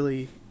can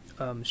really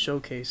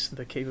showcase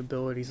the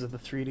capabilities of the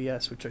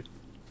 3DS, which are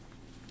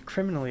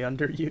criminally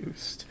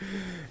underused.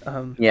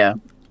 Yeah.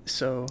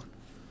 So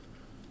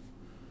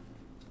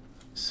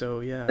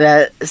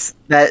yeah.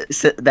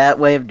 That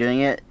way of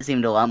doing it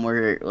seemed a lot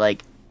more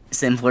like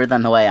simpler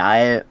than the way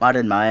I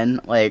modded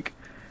mine. Like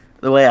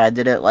the way I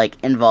did it like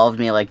involved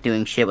me like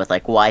doing shit with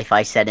like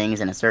Wi-Fi settings,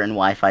 and a certain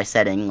Wi-Fi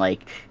setting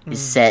like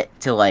is set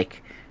to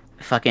like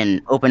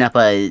fucking open up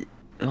a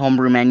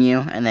homebrew menu,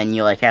 and then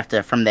you like have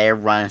to from there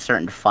run a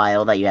certain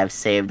file that you have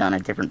saved on a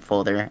different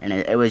folder, and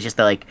it was just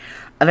like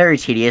a very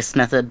tedious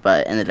method,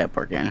 but ended up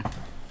working.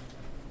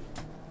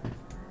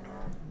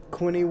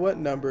 Quinny, what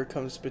number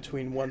comes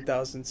between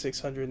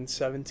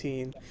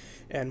 1617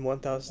 and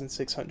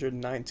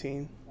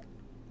 1619?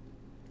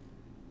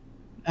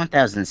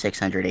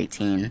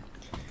 1618.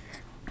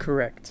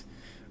 Correct.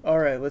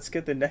 Alright, let's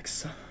get the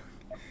next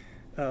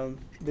song.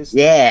 This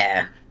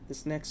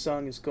next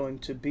song is going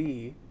to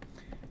be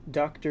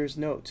Doctor's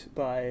Note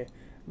by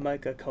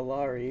Micah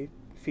Callari,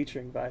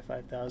 featuring by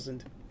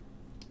 5000.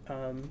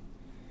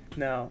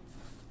 Now,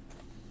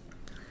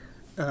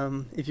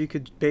 if you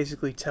could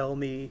basically tell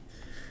me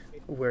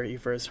where you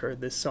first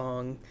heard this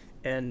song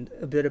and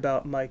a bit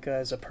about Micah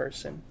as a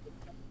person.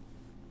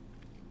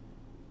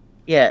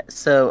 Yeah,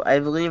 so I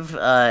believe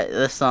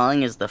the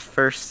song is the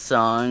first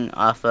song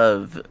off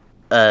of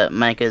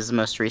Micah's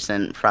most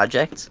recent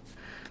project.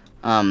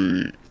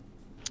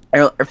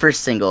 Or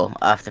first single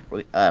off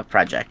the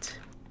project.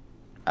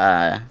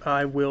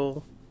 I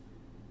will.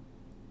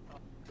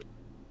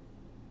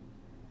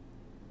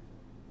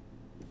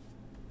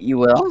 You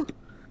will?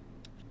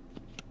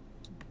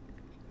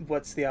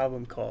 What's the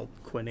album called,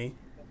 Quinny?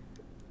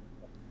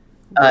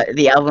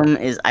 The album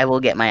is I Will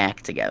Get My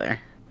Act Together.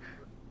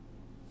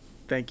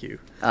 Thank you.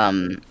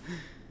 And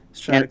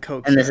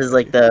to this is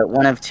like the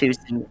one of two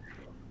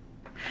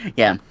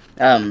yeah.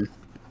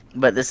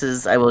 But this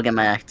is I Will Get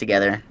My Act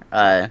Together.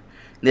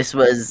 This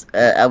was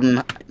an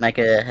album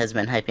Micah has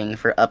been hyping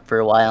for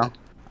a while.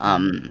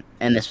 And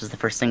this was the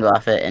first single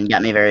off it and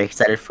got me very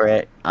excited for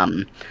it.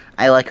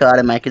 I like a lot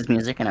of Micah's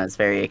music, and I was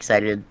very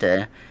excited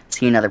to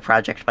see another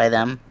project by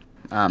them.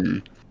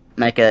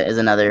 Micah is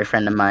another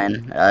friend of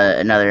mine,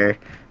 another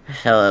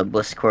fellow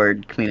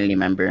Bliscord community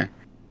member.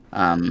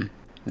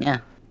 Yeah.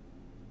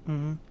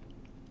 Mm-hmm.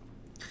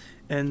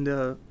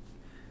 And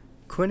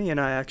Quinny and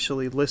I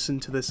actually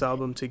listened to this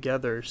album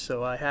together,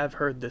 so I have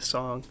heard this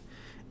song,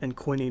 and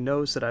Quinny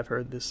knows that I've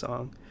heard this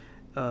song.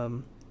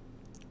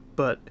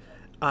 But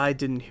I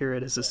didn't hear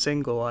it as a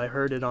single. I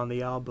heard it on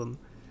the album,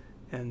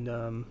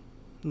 and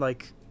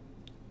like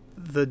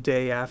the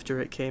day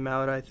after it came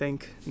out, I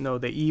think. No,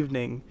 the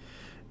evening.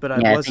 But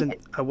I wasn't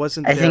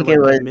there like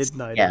the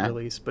midnight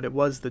release, but it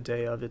was the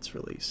day of its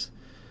release.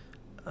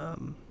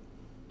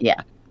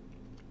 Yeah.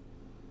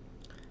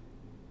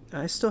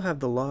 I still have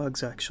the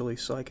logs, actually,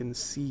 so I can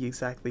see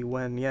exactly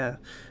when. Yeah.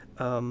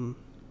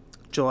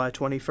 July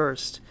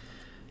 21st.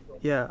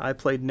 Yeah, I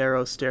played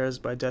Narrow Stairs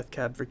by Death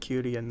Cab for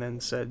Cutie and then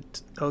said,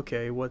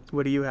 okay, what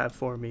do you have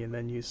for me? And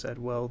then you said,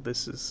 well,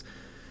 this is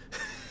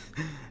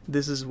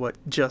this is what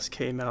just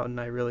came out and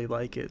I really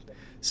like it.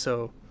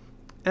 So,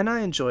 and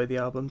I enjoy the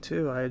album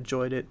too. I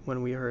enjoyed it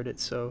when we heard it,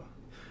 so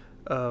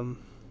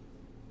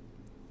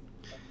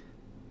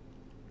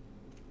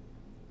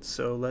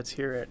so let's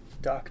hear it.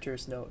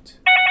 Doctor's Note.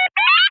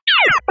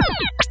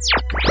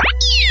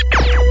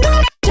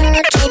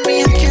 Doctor told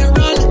me I can't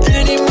run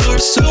anymore,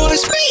 so I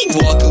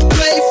speed walk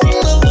away from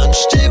the lunch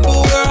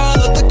table where all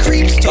of the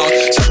creeps talk.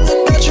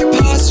 Something about your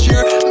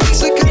posture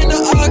makes it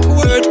kinda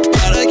awkward,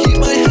 but I keep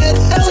my head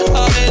held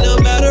high no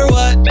matter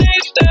what.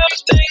 Make them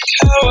think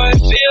how I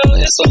feel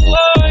is a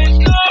lie,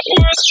 not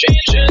worth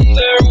changing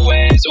their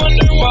ways.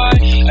 Wonder why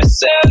I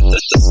said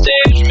that the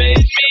stage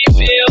made me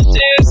feel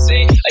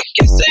dizzy. I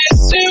guess they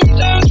assumed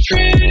I was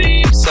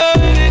pretty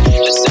excited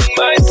to sing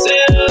my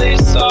silly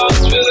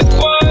songs for the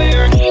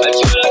choir. I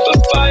put up a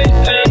fight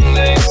and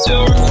they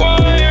still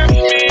require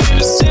me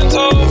to stand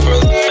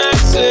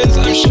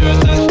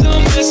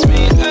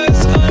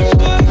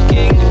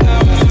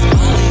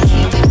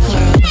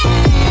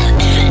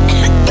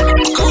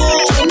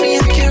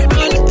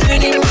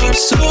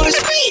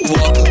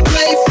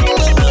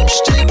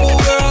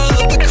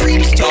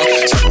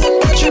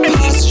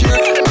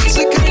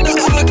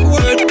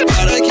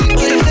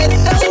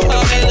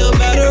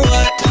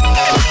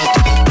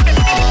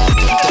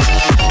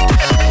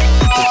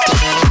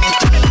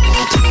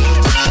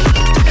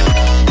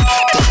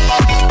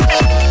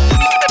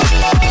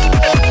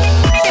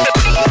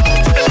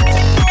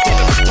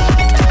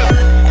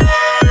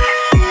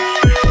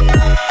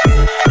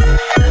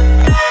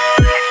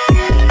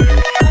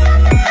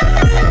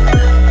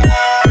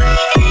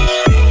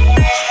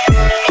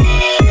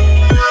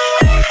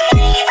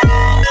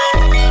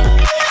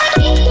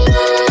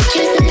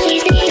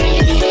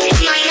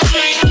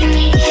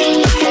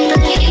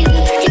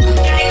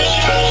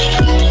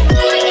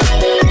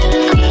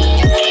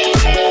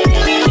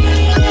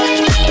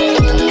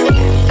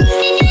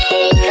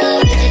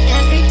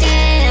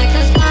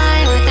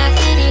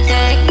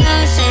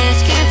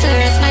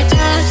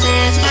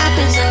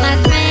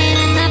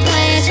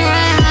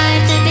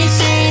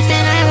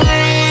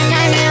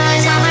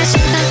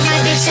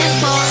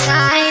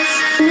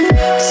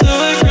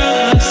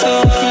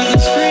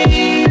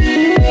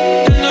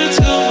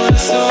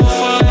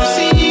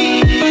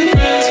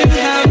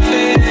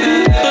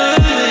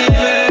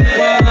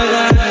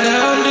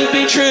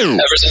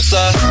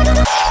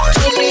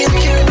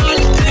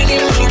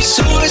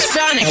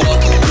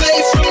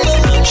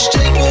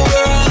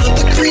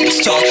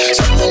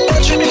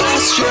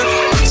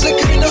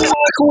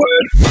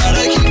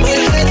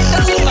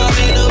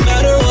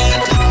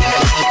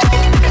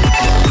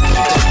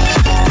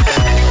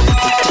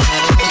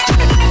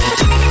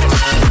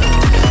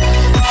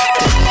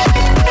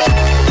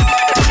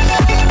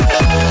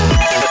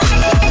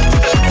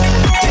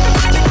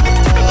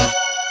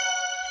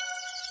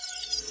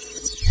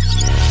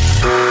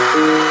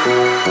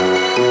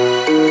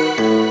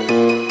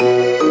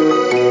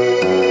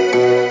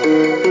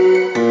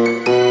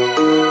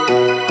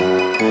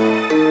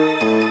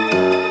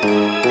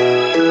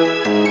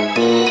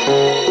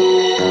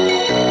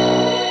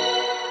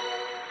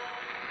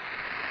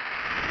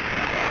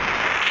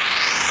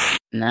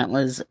And that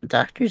was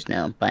Doctor's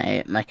Note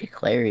by Micah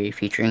Callari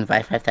featuring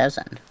Vi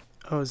 5000.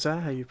 Oh, is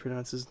that how you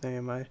pronounce his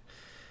name?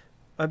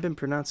 I've been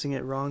pronouncing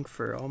it wrong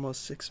for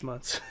almost 6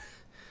 months.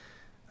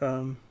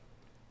 um,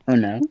 Oh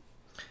no.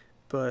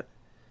 but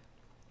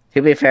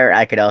To be fair,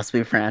 I could also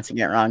be pronouncing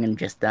it wrong and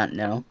just not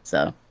know,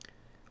 so.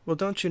 well,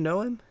 don't you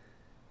know him?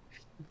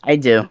 I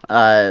do.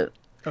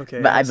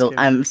 Okay, But ask him.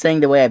 I'm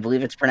saying the way I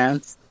believe it's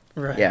pronounced.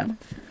 Right. Yeah.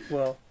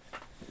 Well,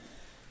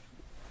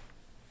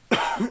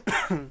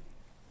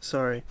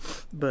 sorry,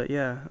 but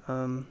yeah.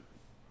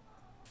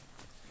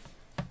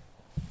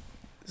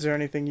 Is there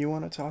anything you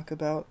want to talk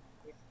about?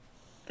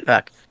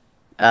 Fuck.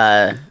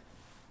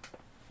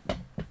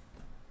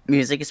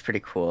 Music is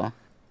pretty cool,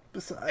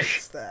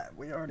 Besides that,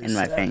 we already in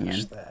my opinion.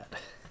 established that.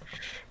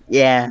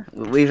 Yeah,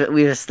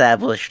 we've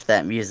established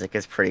that music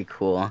is pretty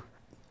cool.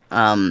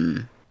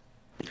 Well,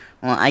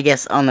 I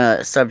guess on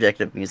the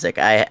subject of music,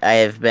 I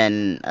have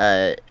been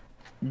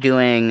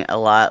doing a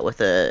lot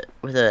with a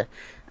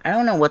I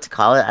don't know what to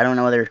call it. I don't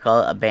know whether to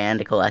call it a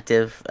band, a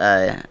collective.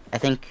 I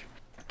think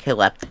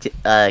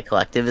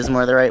collective is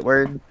more the right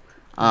word.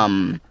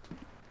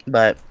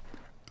 But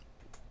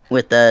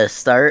with the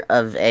start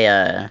of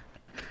it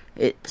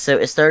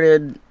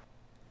started.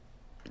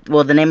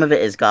 Well, the name of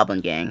it is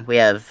Goblin Gang. We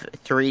have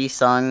 3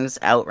 songs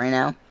out right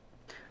now.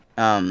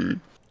 Oh, is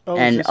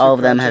And this all your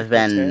of them have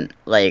project with been Tay?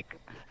 like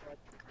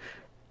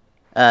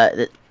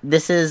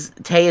this is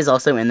Tay is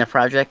also in the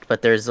project,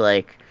 but there's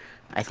like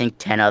I think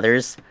 10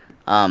 others.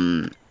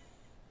 So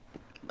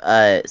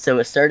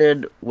it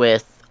started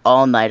with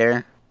All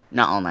Nighter,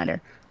 not All Nighter.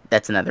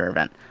 That's another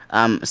event.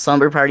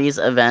 Slumber Parties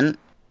event,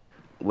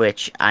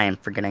 which I am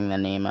forgetting the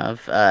name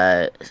of.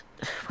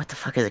 What the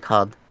fuck is it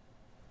called?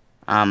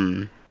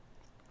 Um.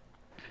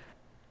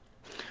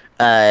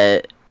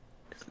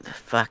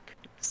 Fuck.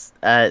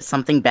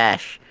 Something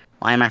Bash.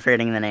 Why am I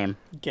forgetting the name?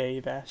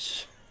 Gay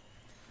Bash.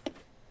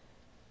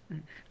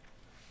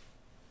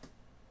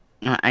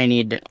 I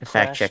need to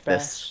fact Crash check this.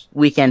 Bash.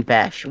 Weekend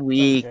Bash. Okay.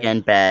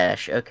 Weekend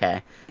Bash.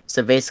 Okay.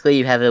 So basically,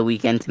 you have a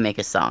weekend to make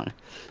a song.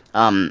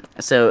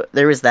 So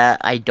there was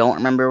that. I don't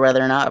remember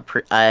whether or not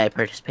I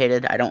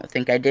participated. I don't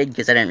think I did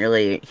because I didn't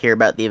really hear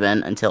about the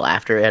event until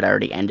after it had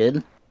already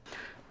ended.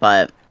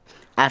 But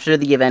after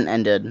the event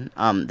ended,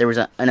 there was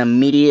an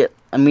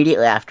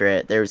immediately after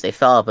it, there was a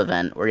follow-up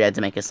event where you had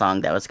to make a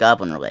song that was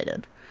Goblin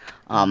related.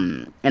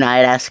 And I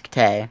had asked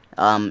Tay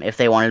if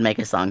they wanted to make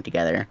a song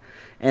together.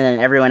 And then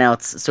everyone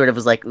else sort of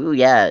was like, ooh,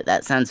 yeah,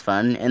 that sounds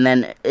fun. And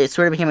then it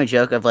sort of became a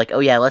joke of like, oh,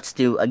 yeah, let's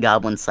do a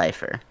Goblin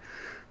Cypher.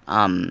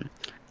 But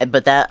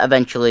that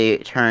eventually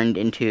turned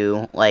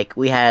into, like,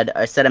 we had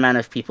a set amount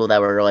of people that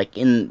were, like,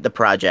 in the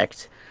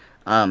project.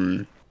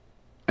 And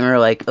we were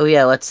like, oh,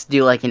 yeah, let's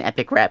do, like, an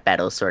epic rap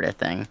battle sort of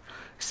thing.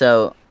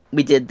 So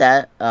we did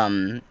that.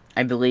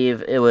 I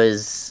believe it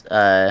was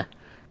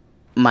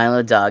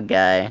Milo Dog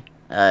Guy,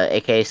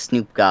 aka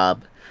Snoop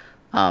Gob,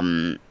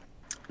 TXM,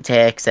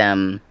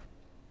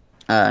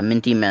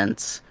 Minty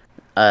Mints,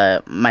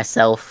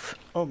 myself,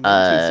 Oh,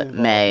 Minty's involved.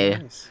 May.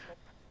 Nice.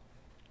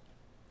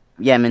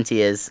 Yeah,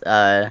 Minty is.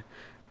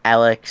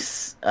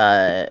 Alex,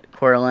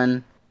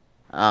 Corlin.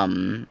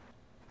 I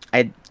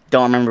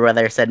don't remember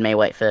whether I said May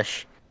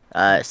Whitefish.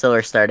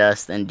 Solar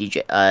Stardust, and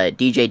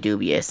DJ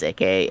Dubious,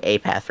 aka A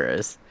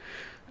Pathros.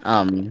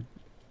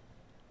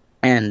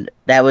 And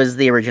that was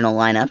the original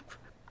lineup.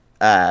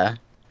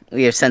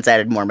 We have since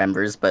added more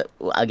members, but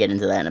I'll get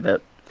into that in a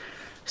bit.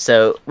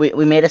 So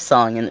we made a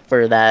song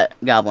for that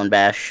Goblin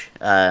Bash,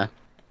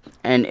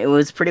 and it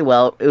was pretty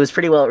well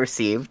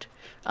received.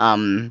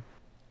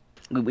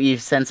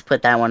 We've since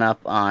put that one up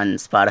on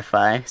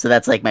Spotify, so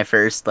that's like my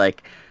first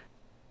like.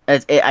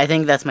 I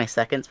think that's my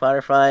second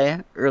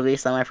Spotify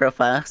release on my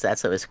profile, so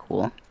that's always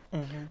cool.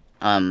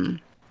 Mm-hmm.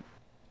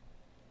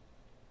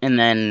 And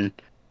then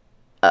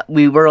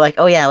we were like,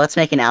 oh yeah, let's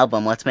make an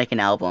album,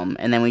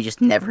 and then we just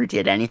never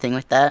did anything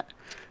with that.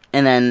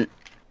 And then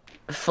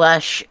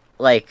flash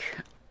like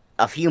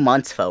a few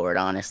months forward,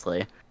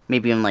 honestly,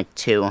 maybe even like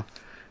 2.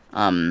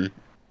 And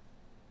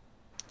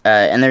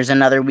there's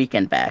another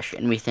Weekend Bash,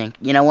 and we think,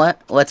 you know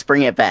what? Let's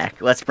bring it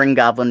back. Let's bring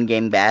Goblin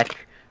Game back.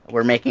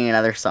 We're making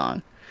another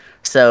song.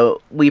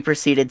 So we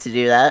proceeded to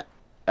do that,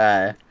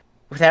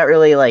 without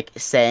really like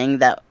saying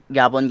that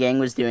Goblin Gang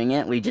was doing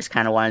it. We just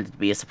kind of wanted it to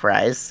be a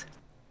surprise.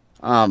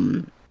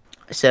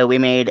 So we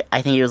made,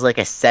 I think it was like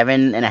a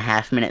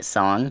 7.5-minute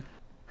song.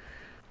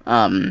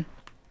 And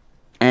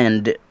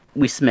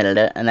we submitted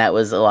it, and that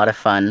was a lot of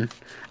fun.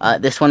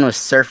 This one was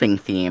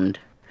surfing themed.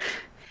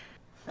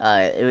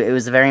 It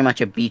was very much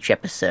a beach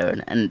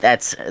episode, and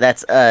that's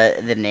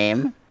the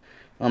name.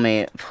 Let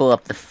me pull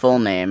up the full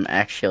name,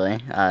 actually.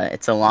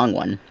 It's a long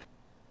one.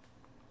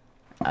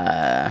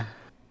 The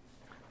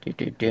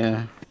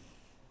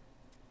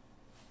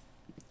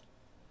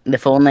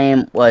full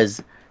name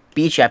was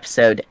Beach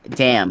Episode.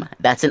 Damn,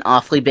 that's an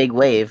awfully big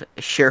wave.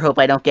 Sure hope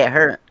I don't get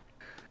hurt.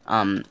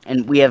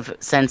 And we have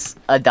since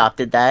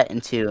adopted that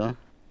into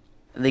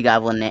the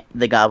Goblin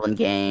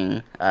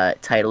Gang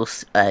title.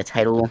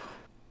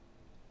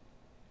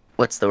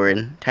 What's the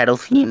word? Title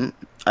theme.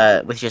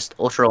 With just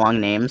ultra long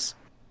names.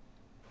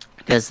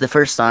 because the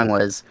first song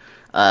was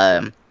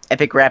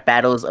Epic Rap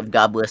Battles of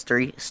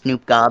Goblistery,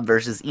 Snoop Gob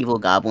versus Evil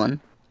Goblin.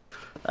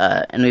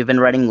 And we've been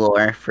writing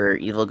lore for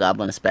Evil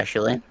Goblin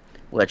especially,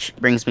 which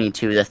brings me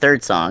to the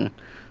third song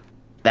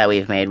that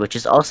we've made, which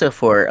is also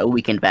for a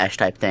Weekend Bash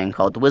type thing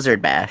called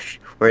Wizard Bash,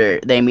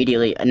 where they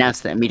immediately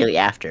announced it immediately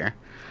after.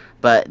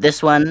 But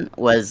this one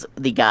was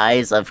the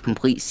guise of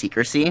complete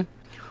secrecy,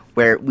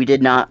 where we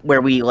did not,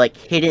 where we like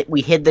hid it,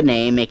 we hid the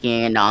name,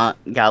 making it not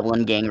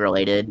Goblin Gang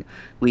related.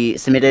 We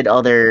submitted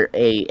other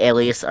a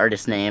alias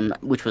artist name,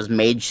 which was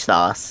Mage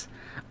Sauce,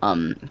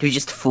 to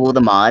just fool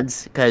the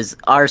mods, because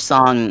our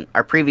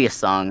previous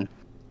song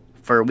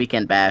for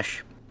Weekend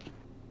Bash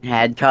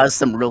had caused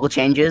some rule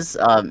changes.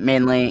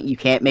 Mainly, you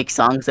can't make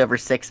songs over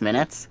 6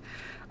 minutes.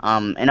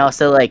 And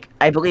also, like,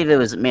 I believe it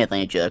was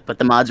mainly a joke, but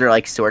the mods were,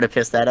 like, sort of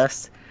pissed at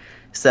us.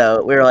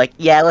 So we were like,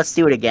 yeah, let's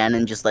do it again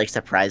and just, like,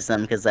 surprise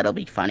them, because that'll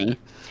be funny.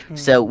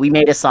 So we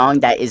made a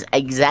song that is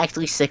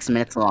exactly 6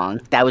 minutes long.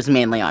 That was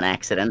mainly on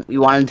accident. We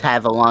wanted to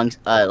have a long,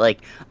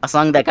 like, a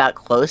song that got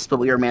close, but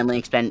we were mainly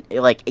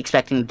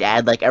expecting to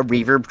add, like, a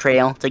reverb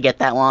trail to get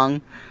that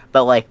long.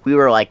 But, like, we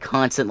were, like,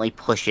 constantly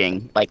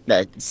pushing, like,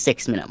 the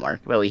 6 minute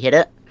mark. But we hit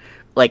it,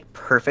 like,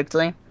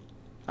 perfectly.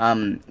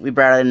 We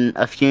brought in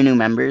a few new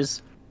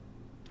members.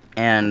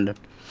 And,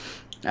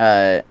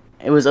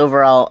 it was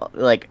overall,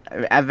 like,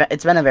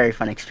 it's been a very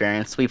fun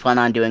experience. We plan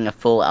on doing a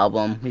full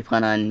album. We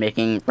plan on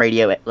making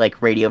radio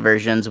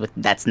versions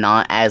that's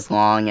not as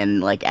long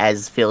and, like,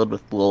 as filled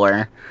with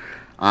lore.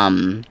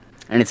 And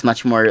it's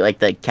much more, like,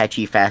 the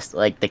catchy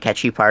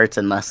parts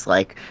and less,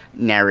 like,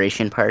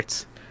 narration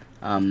parts.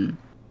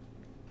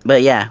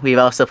 But yeah, we've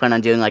also planned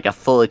on doing, like, a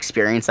full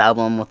experience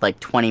album with, like,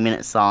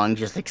 20-minute songs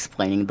just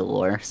explaining the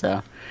lore.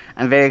 So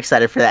I'm very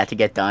excited for that to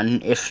get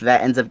done, if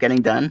that ends up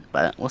getting done,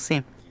 but we'll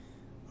see.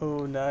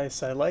 Oh,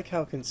 nice. I like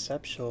how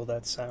conceptual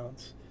that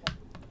sounds.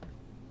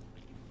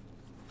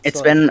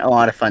 It's been a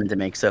lot of fun to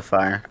make so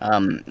far.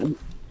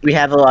 We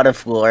have a lot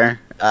of lore.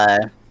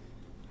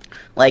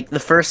 Like, the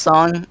first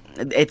song,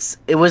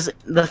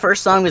 the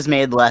first song was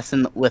made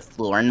with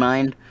lore in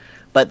mind,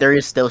 but there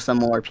is still some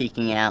lore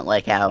peeking out,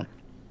 like how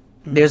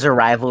there's a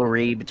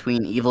rivalry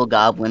between Evil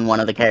Goblin, one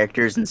of the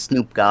characters, and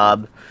Snoop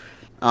Gob.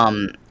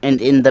 And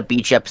in the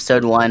beach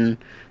episode 1,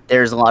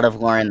 there's a lot of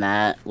lore in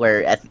that,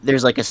 where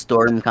there's, like, a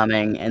storm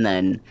coming, and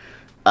then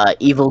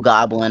Evil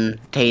Goblin,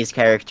 Tay's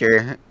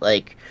character,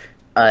 like,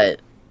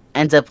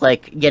 ends up,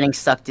 like, getting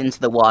sucked into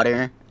the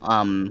water.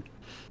 And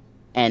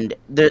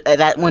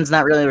that one's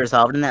not really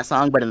resolved in that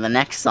song, but in the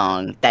next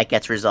song, that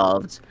gets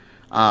resolved,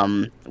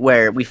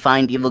 where we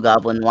find Evil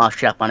Goblin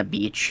washed up on a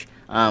beach.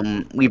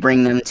 We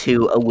bring them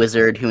to a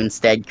wizard who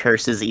instead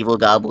curses Evil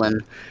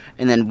Goblin,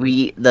 and then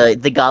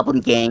the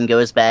Goblin Gang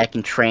goes back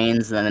and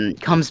trains, and then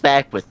comes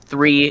back with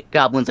 3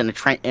 goblins in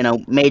a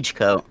mage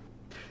coat,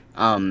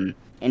 and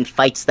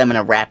fights them in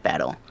a rap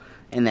battle,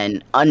 and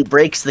then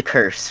unbreaks the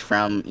curse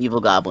from Evil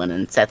Goblin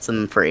and sets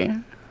them free.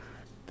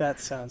 That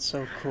sounds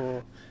so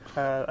cool.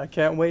 I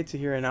can't wait to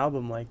hear an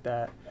album like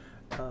that.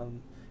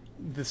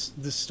 The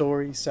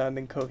story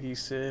sounding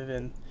cohesive,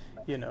 and,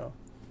 you know,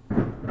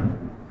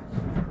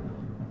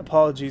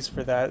 apologies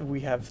for that.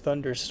 We have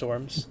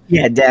thunderstorms.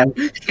 Yeah, damn.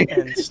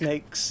 And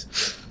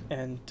snakes,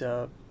 and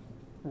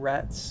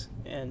rats,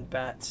 and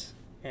bats,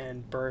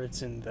 and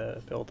birds in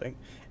the building.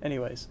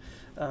 Anyways,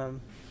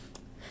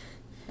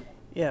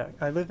 yeah,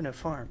 I live in a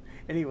farm.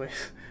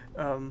 Anyways,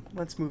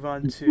 let's move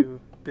on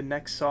to the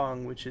next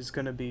song, which is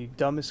going to be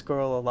Dumbest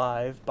Girl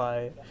Alive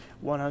by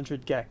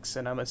 100 gecs.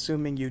 And I'm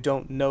assuming you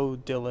don't know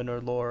Dylan or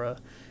Laura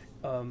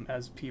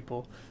as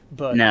people,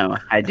 but... No,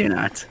 I do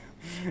not.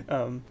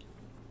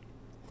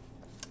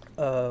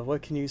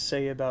 What can you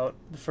say about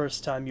the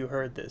first time you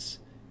heard this?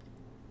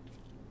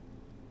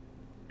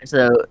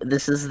 So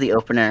this is the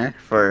opener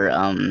for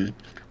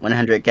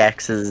 100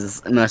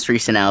 gecs' most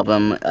recent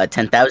album,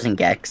 10,000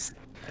 gecs.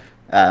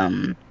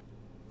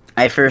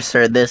 I first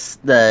heard this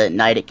the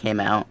night it came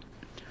out.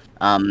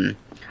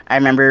 I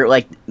remember,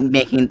 like,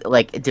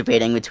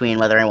 debating between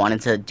whether I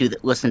wanted to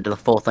listen to the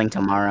full thing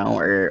tomorrow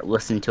or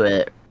listen to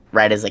it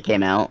right as it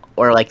came out,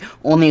 or, like,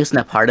 only listen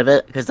to part of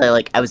it because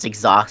I was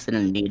exhausted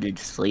and needed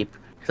to sleep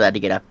because I had to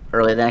get up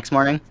early the next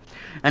morning.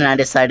 And I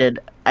decided,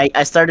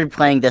 I started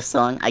playing this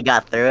song, I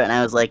got through it, and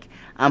I was like,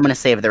 I'm gonna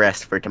save the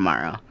rest for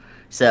tomorrow.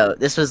 So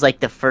this was,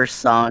 like, the first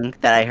song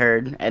that I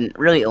heard, and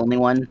really only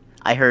one.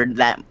 I heard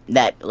that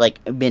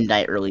like,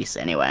 midnight release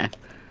anyway.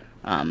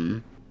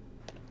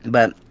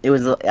 But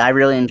I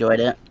really enjoyed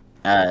it.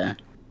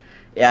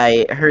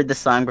 I heard the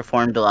song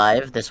performed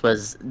live. This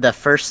was the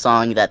first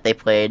song that they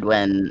played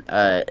when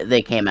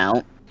they came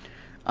out.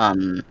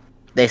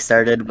 They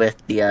started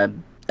with the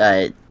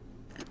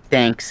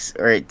thanks,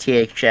 or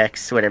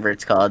THX, whatever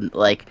it's called,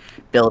 like,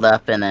 build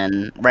up, and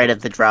then right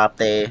at the drop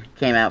they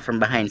came out from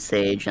behind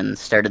stage and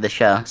started the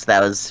show. So that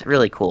was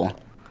really cool.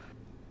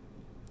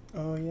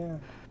 Oh yeah.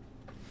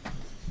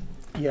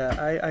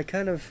 Yeah, I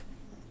kind of,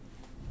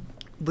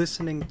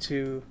 listening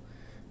to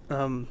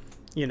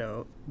you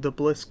know, the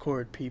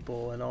Bliscord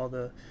people and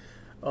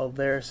all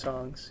their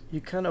songs, you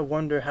kind of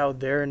wonder how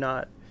they're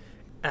not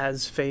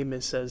as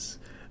famous as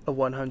a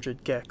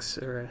 100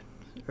 gecs or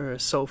a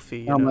Sophie.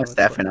 You know, Almost it's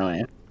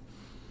definitely.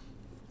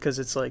 because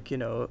it's like, you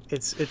know,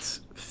 it's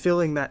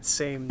filling that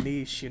same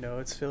niche, you know,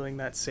 it's filling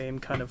that same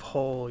kind of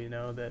hole, you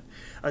know, that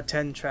a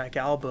 10-track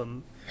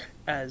album,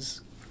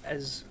 as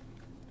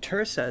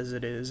terse as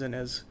it is and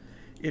as,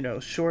 you know,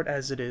 short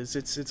as it is,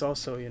 it's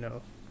also, you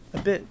know, a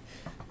bit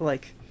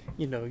like,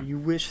 you know, you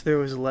wish there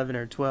was 11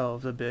 or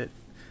 12 a bit,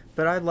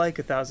 but I like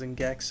 1,000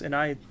 gecs, and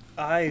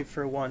I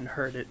for one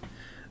heard it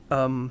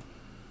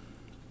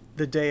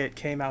the day it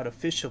came out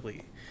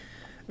officially.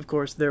 Of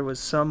course, there was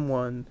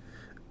someone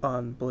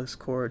on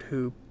Blisscord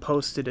who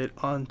posted it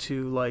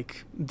onto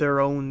like their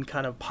own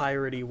kind of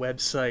piratey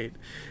website,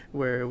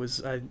 where it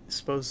was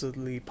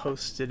supposedly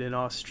posted in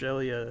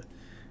Australia,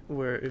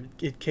 where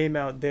it came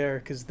out there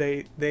because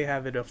they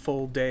have it a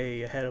full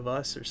day ahead of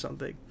us or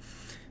something.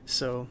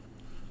 So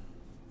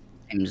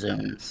Time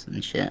zones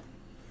and shit.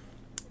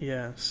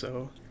 yeah,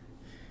 so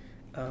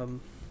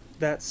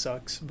that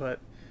sucks, but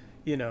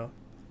you know,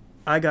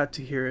 I got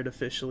to hear it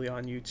officially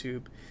on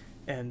YouTube,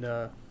 and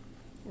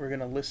we're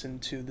gonna listen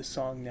to the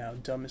song now,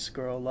 Dumbest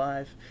Girl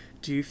Alive.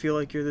 Do you feel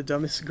like you're the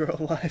dumbest girl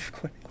alive,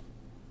 Quinn?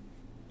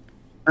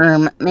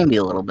 Maybe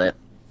a little bit.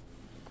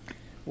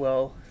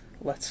 Well,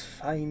 let's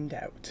find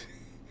out.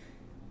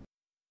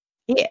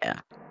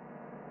 Yeah.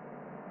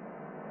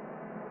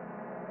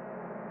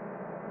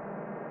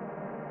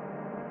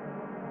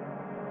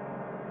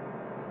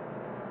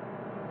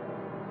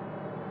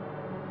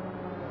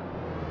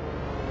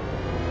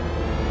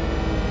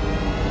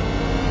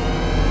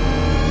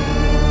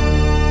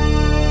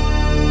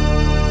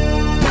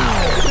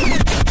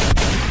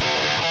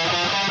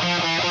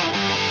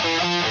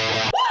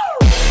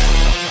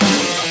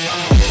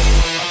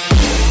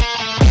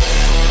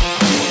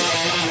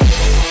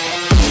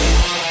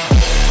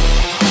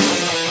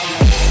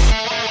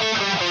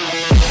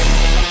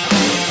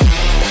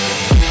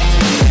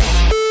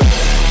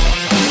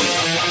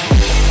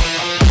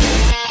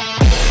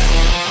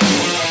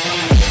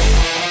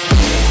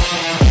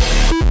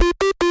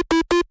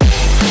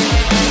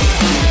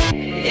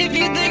 If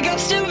you think I'm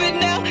stupid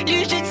now,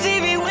 you should see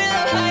me when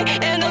I'm high.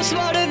 And I'm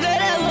smarter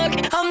than I look,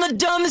 I'm the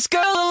dumbest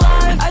girl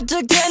alive. I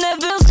took 10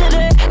 pills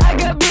today, I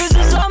got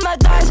bruises on my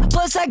thighs.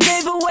 Plus I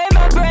gave away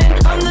my brain,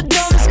 I'm the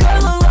dumbest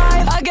girl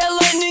alive. I got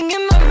lightning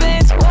in my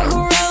veins, walk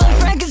around like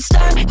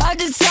Frankenstein. I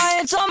did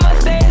science on my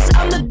face,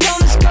 I'm the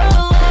dumbest girl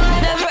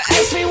alive. Never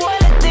ask me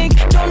what I think,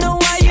 don't know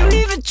why you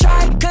even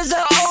try, cause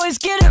I always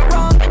get it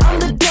wrong. I'm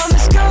the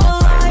dumbest girl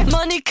alive.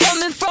 Money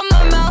coming from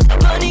my mouth,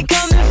 money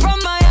coming from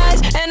my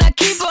eyes, and I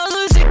keep on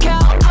losing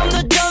count. I'm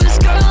the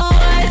dumbest girl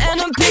alive,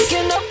 and I'm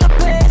picking up the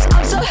pace.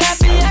 I'm so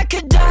happy I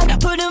could die,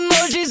 put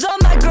emojis on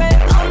my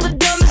grave. I'm the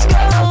dumbest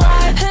girl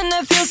alive, and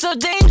I feel so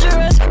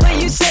dangerous, but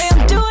you say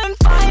I'm doing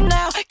fine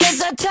now, guess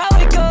that's how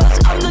it goes.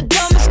 I'm the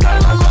dumbest girl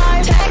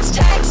alive. Text,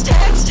 text,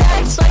 text,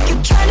 text, like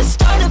you're trying to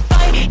start a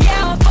fight.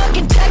 Yeah, I'll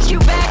fucking text you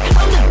back.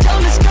 I'm the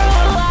dumbest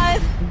girl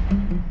alive.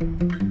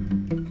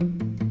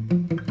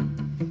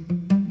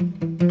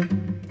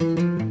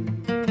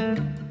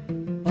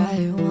 Why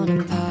you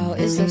wanna pout?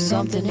 Is there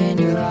something in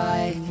your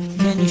eye?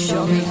 Can you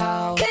show me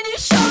how? Can you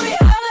show me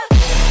how to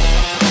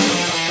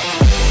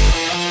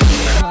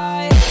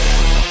cry?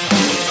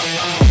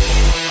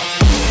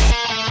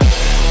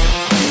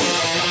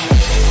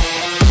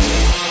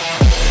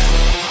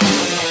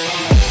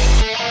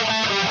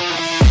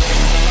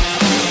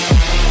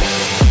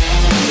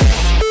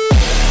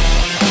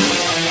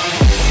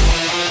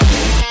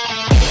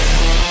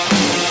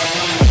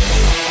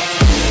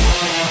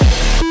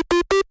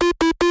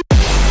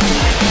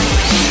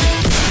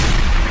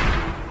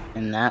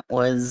 And that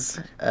was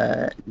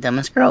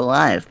Dumbest Girl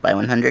Alive by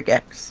 100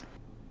 gecs.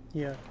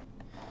 Yeah.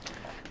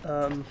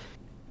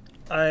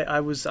 I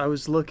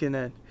was looking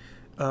at,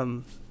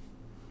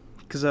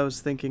 because I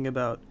was thinking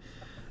about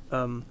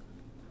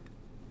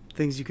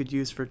things you could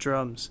use for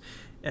drums,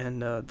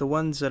 and the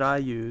ones that I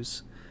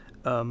use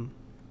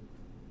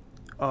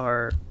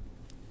are,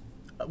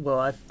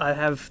 well, I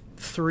have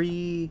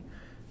 3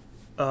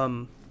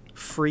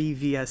 free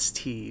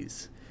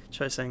VSTs.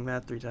 Try saying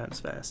that 3 times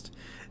fast.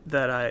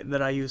 That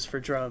I use for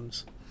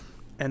drums,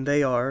 and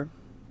they are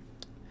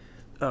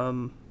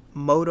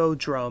Moto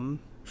Drum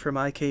from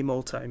IK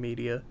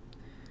Multimedia,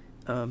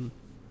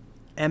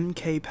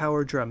 MK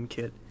Power Drum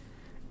Kit,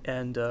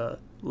 and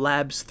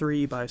Labs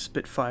 3 by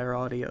Spitfire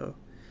Audio.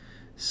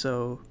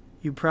 So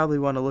you probably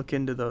want to look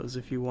into those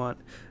if you want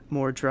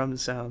more drum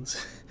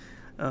sounds.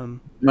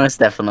 Most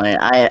definitely.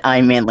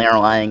 I'm mainly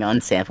relying on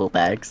sample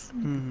packs.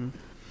 Mm-hmm.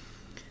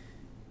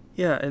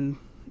 Yeah, and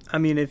I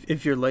mean,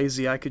 if you're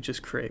lazy, I could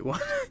just create one.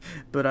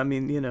 But I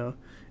mean, you know,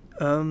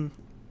 I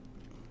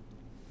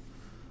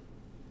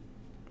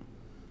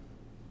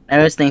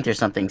always think there's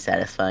something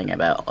satisfying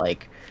about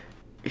like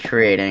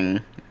creating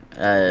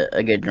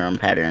a good drum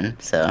pattern.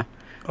 So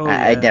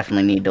I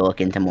definitely need to look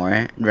into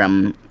more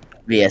drum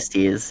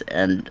VSTs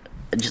and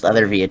just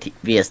other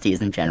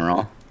VSTs in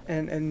general.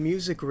 And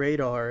Music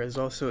Radar is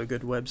also a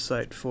good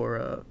website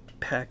for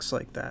packs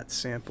like that,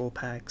 sample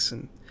packs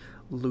and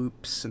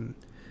loops and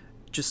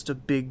just a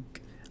big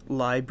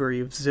library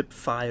of zip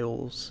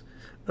files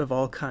of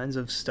all kinds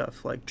of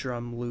stuff like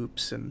drum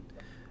loops and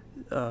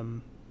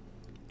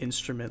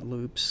instrument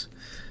loops,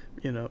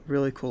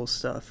 really cool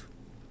stuff.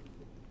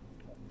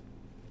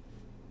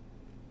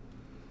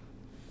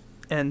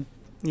 And,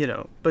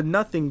 but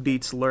nothing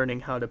beats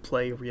learning how to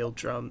play real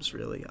drums,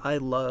 really. I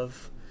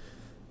love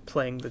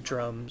playing the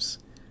drums,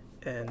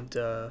 and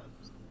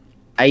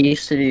I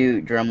used to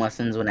do drum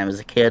lessons when I was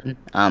a kid.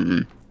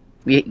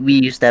 We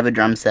used to have a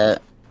drum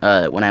set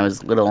when I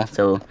was little,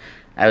 so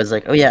I was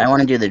like, oh yeah, I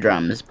want to do the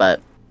drums,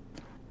 but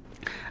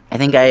I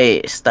think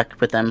I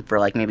stuck with them for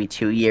like maybe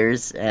 2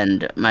 years,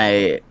 and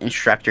my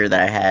instructor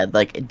that I had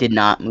did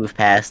not move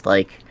past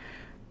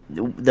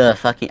the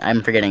fucking,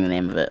 I'm forgetting the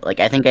name of it. Like,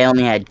 I think I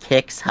only had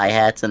kicks,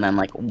 hi-hats, and then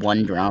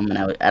one drum,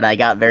 and I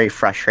got very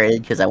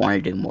frustrated because I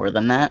wanted to do more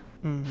than that.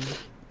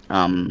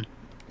 Mm-hmm.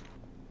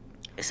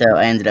 So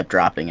I ended up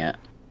dropping it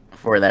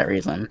for that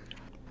reason.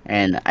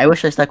 And I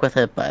wish I stuck with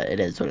it, but it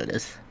is what it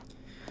is.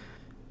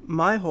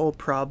 My whole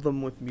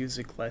problem with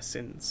music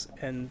lessons,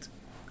 and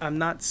I'm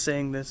not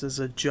saying this as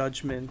a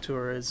judgment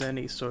or as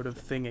any sort of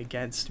thing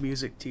against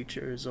music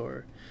teachers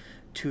or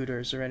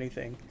tutors or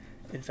anything.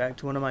 In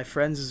fact, one of my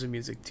friends is a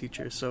music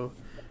teacher, so,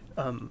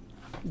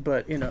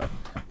 but,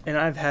 and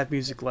I've had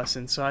music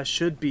lessons, so I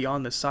should be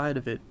on the side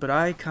of it, but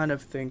I kind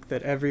of think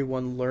that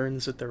everyone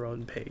learns at their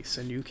own pace,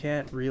 and you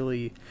can't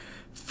really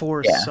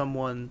force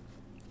someone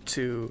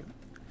to,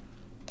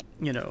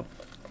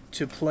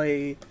 to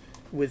play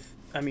with,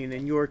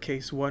 in your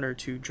case, 1 or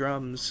 2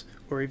 drums,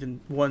 or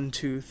even 1,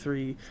 2,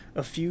 3,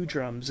 a few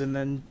drums, and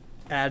then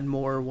add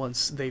more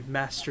once they've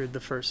mastered the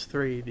first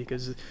 3,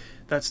 because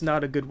that's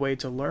not a good way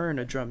to learn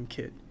a drum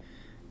kit.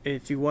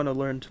 If you want to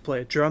learn to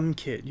play a drum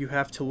kit, you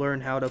have to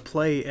learn how to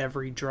play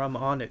every drum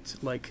on it,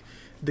 like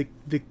the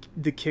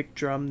kick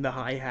drum, the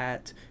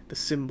hi-hat, the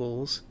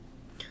cymbals,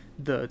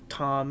 the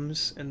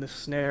toms and the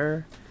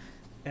snare,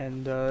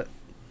 and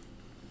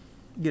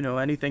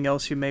anything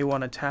else you may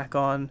want to tack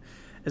on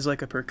as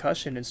like a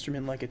percussion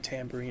instrument, like a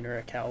tambourine or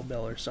a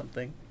cowbell or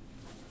something.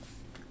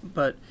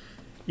 But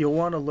you'll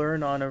want to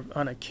learn on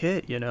a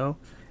kit,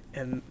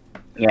 and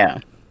yeah.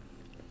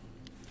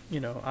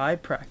 I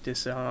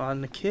practice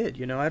on the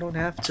kit, I don't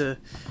have to,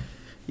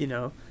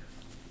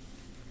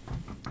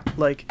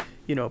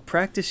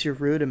 practice your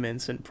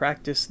rudiments and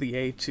practice the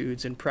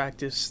etudes and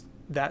practice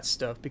that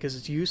stuff, because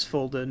it's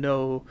useful to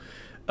know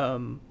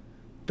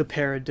the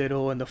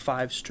paradiddle and the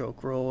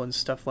 5-stroke roll and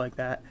stuff like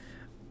that.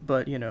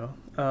 But,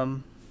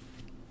 and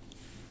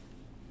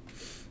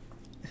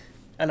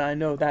I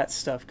know that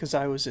stuff because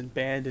I was in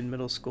band in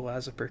middle school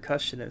as a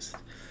percussionist.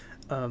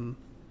 But,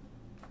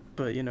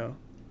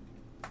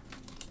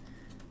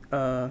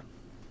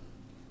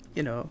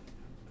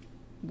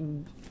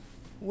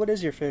 what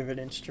is your favorite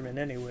instrument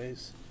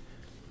anyways?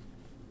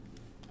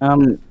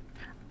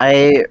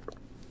 I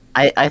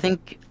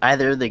think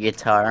either the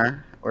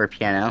guitar or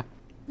piano.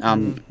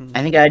 I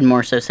think I'd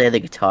more so say the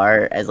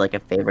guitar as like a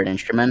favorite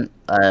instrument,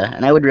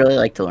 and I would really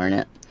like to learn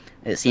it.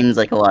 It seems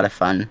like a lot of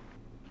fun.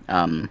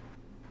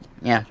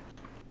 Yeah.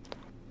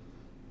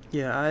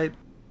 Yeah,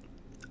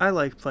 I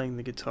like playing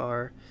the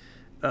guitar.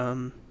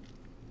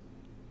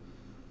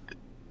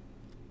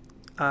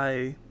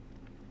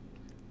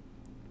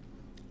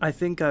 I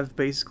think I've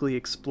basically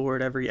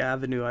explored every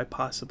avenue I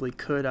possibly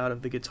could out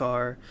of the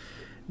guitar.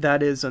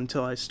 That is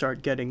until I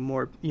start getting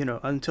more,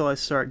 until I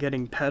start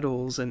getting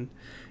pedals and,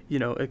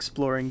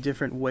 exploring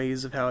different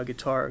ways of how a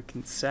guitar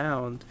can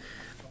sound.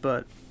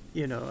 But,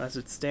 as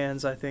it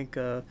stands, I think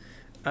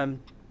I'm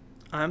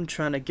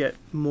trying to get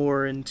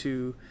more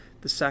into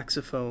the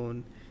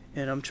saxophone,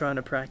 and I'm trying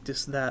to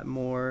practice that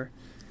more.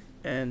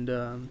 And,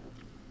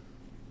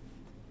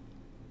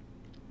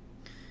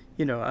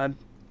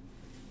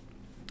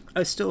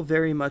 I still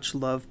very much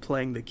love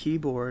playing the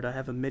keyboard. I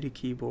have a MIDI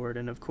keyboard,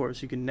 and of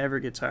course you can never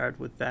get tired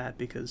with that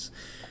because,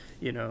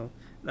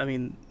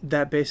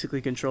 that basically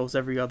controls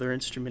every other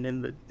instrument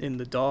in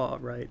the DAW,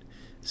 right?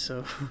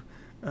 So,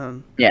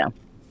 yeah.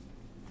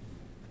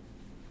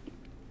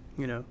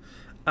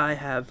 I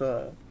have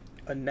a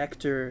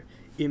Nectar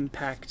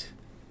Impact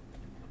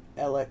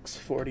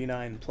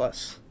LX49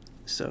 Plus,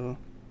 so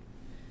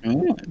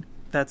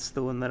that's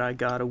the one that I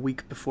got a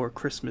week before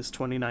Christmas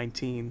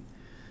 2019.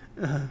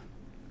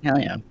 Hell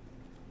yeah.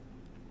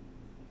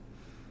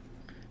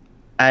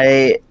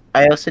 I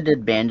also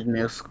did band in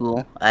middle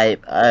school.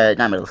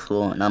 Not middle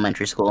school, in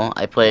elementary school.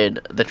 I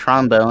played the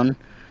trombone.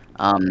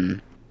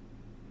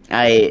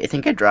 I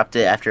think I dropped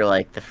it after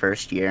like the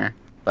first year,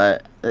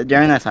 but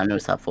during that time it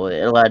was helpful.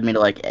 It allowed me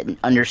to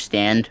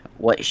understand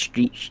what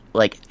sheet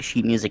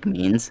music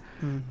means,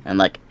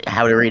 and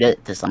how to read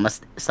it to some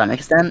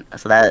extent.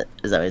 So that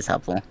is always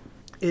helpful.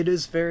 It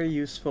is very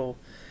useful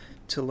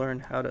to learn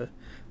how to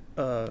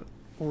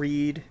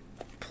read,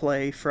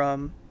 play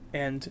from,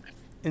 and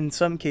in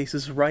some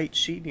cases write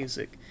sheet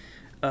music.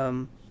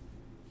 And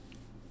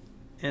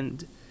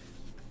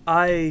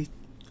I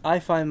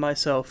find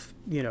myself,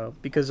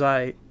 because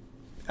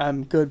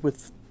I'm good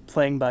with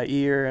playing by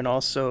ear, and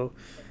also,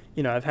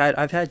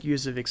 I've had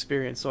years of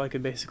experience, so I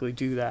could basically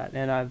do that,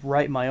 and I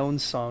write my own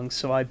songs,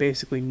 so I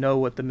basically know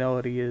what the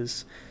melody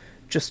is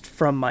just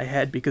from my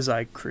head because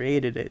I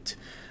created it.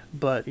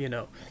 But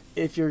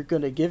if you're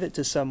gonna give it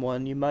to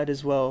someone, you might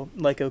as well,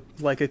 like a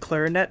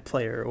clarinet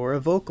player or a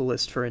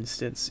vocalist, for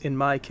instance. In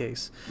my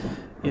case,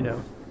 you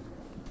know,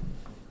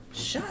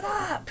 shut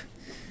up,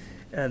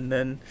 and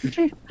then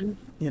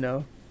you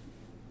know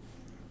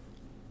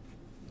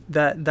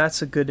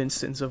that's a good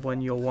instance of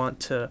when you'll want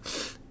to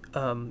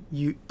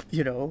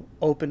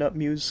open up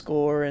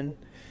MuseScore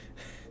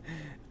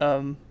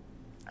and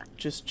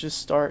just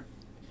start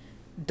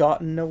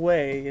dotting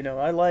away.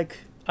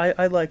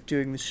 I like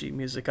doing the sheet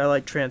music. I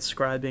like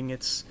transcribing.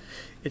 It's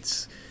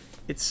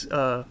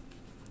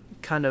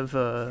kind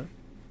of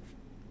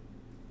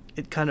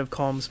it kind of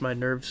calms my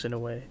nerves in a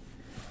way.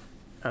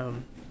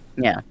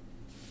 Yeah.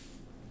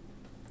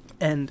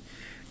 And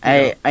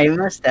I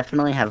most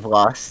definitely have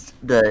lost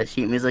the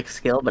sheet music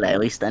skill, but I at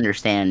least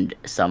understand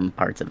some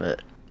parts of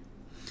it.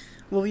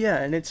 well, yeah,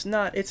 and it's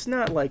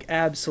not like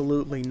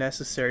absolutely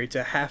necessary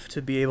to have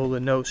to be able to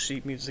know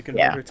sheet music in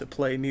Yeah. order to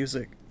play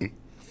music.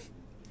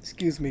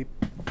 Excuse me.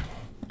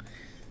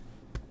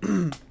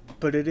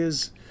 But it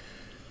is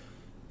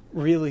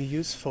really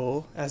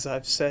useful, as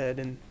I've said,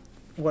 and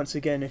once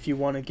again, if you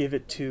want to give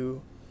it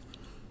to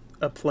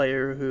a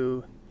player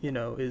who,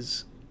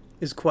 is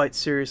quite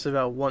serious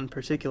about one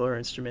particular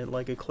instrument,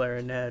 like a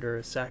clarinet or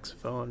a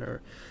saxophone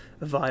or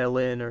a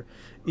violin, or,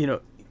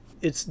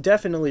 it's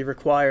definitely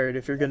required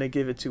if you're going to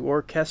give it to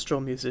orchestral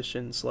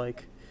musicians, or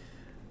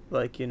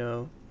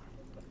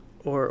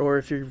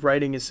if you're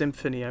writing a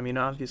symphony. I mean,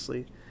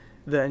 obviously,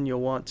 then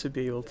you'll want to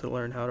be able to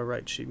learn how to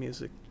write sheet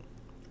music,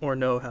 or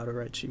know how to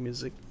write sheet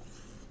music.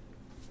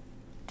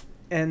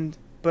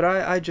 But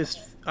I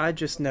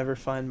just never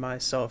find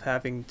myself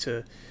having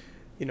to,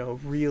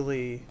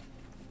 really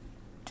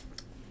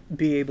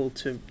be able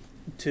to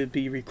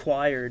be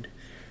required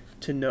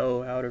to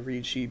know how to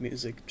read sheet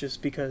music,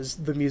 just because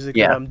the music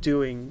Yeah. that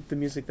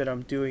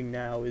I'm doing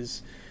now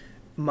is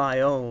my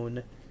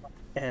own,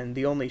 and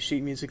the only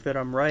sheet music that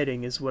I'm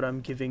writing is what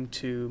I'm giving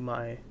to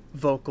my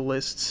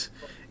vocalists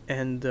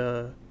and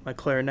my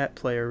clarinet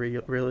player,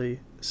 really.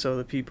 So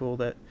the people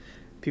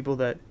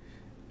that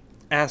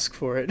ask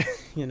for it,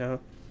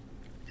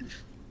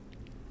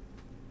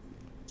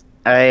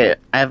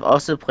 I've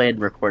also played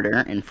recorder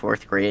in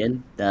fourth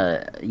grade.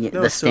 The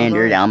so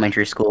standard have I.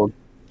 elementary school.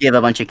 Give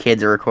a bunch of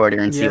kids a recorder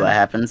and see Yeah. what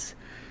happens.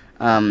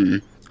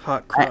 Um,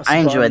 Hot cross I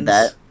enjoyed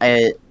buns.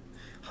 that.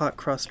 Hot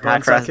cross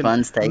Hot buns. cross I can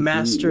buns type.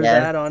 master Yeah.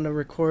 that on a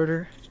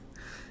recorder.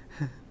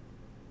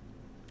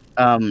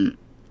 Um,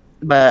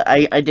 but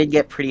I did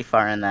get pretty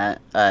far in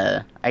that.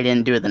 I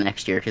didn't do it the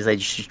next year because they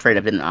just straight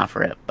up didn't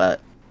offer it.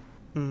 But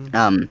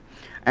Mm.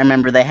 I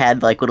remember they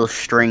had like little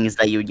strings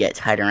that you would get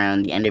tied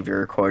around the end of your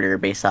recorder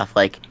based off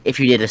like if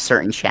you did a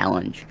certain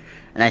challenge.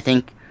 And I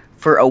think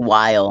for a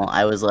while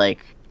I was like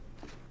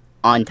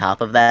on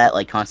top of that,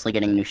 like constantly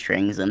getting new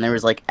strings. And there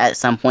was like at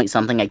some point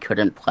something I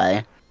couldn't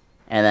play,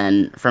 and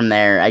then from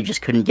there I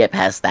just couldn't get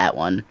past that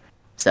one.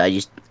 So I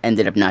just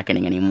ended up not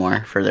getting any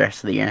more for the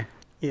rest of the year.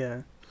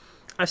 Yeah.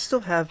 I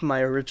still have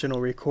my original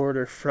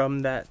recorder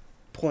from that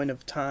point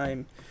of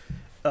time.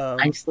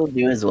 I still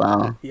do as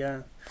well.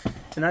 Yeah.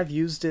 And I've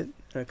used it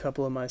in a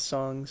couple of my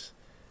songs.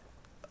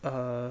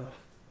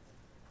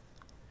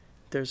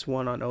 There's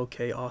one on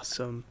OK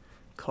Awesome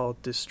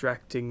called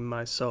Distracting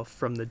Myself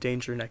from the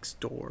Danger Next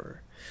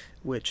Door,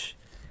 which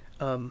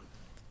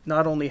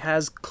not only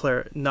has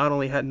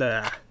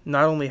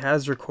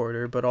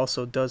recorder, but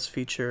also does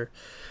feature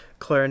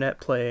clarinet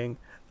playing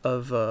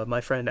of my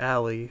friend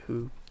Allie,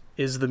 who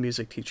is the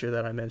music teacher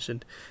that I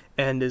mentioned,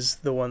 and is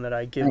the one that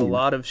I give a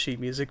lot of sheet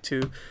music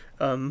to.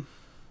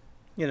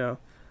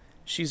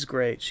 She's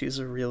great. She's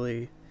a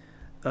really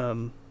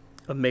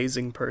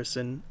amazing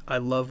person. I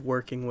love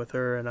working with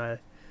her, and I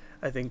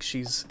think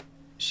she's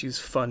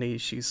funny,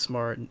 she's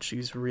smart, and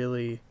she's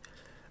really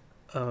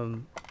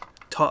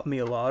taught me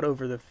a lot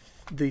over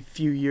the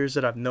few years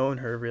that I've known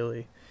her,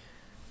 really.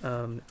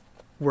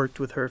 Worked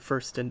with her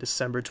first in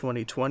December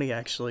 2020,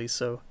 actually,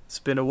 so it's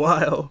been a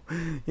while,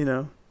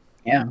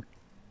 Yeah.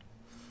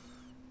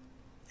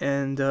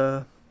 And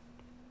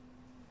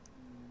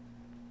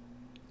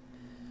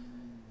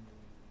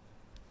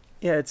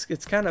yeah,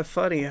 it's kind of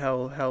funny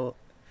how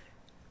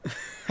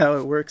how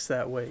it works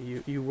that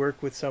way. You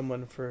work with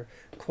someone for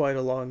quite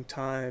a long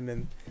time,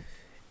 and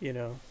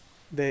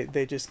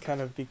they just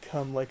kind of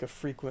become like a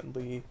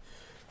frequently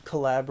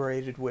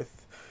collaborated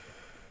with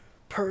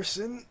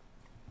person.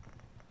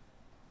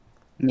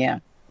 Yeah.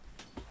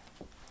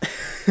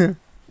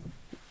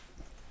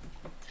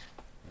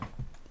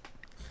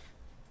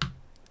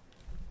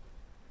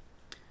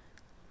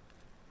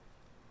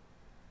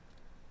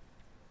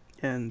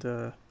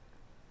 And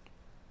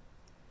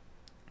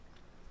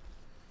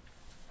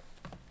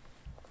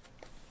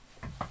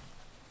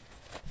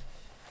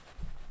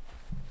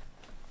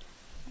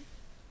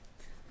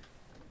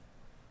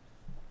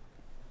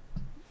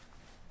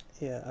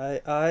yeah,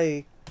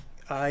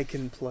 I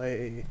can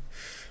play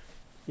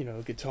you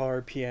know,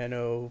 guitar,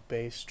 piano,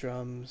 bass,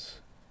 drums,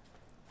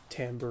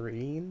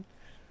 tambourine,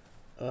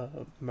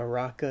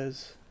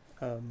 maracas,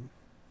 um,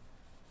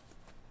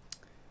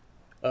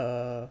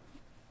 uh,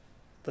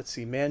 let's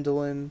see,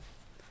 mandolin,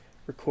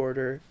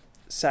 recorder,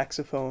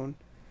 saxophone.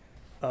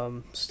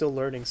 Still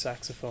learning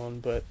saxophone,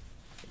 but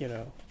you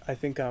know, I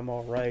think I'm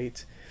all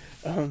right.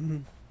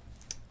 Um,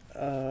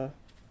 uh,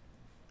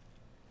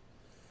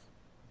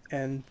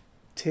 and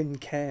tin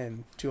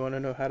can. Do you want to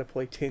know how to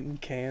play tin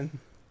can?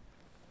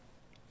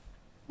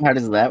 How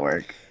does that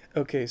work?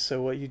 Okay,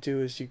 so what you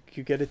do is you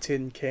get a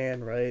tin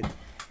can, right?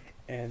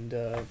 And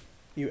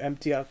you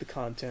empty out the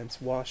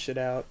contents, wash it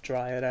out,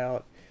 dry it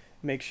out,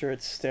 make sure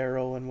it's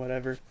sterile and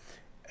whatever.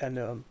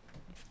 And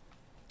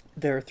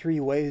there are three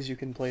ways you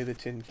can play the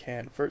tin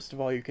can. First of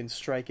all, you can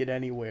strike it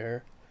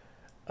anywhere.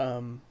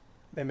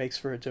 That makes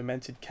for a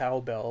demented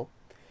cowbell.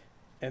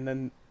 And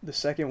then the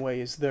second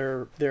way is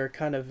they're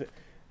kind of,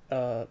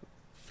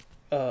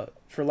 uh,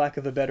 for lack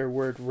of a better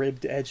word,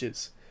 ribbed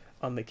edges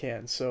on the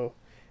can. So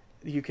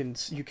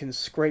you can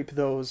scrape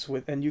those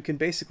with, and you can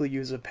basically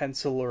use a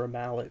pencil or a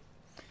mallet.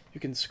 You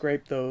can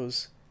scrape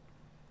those,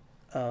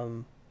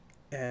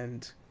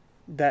 and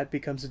that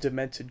becomes a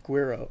demented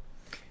guiro.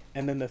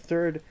 And then the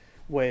third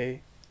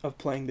way of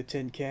playing the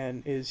tin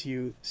can is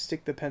you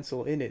stick the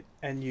pencil in it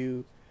and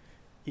you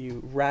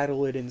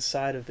rattle it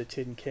inside of the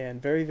tin can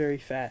very, very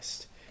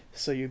fast.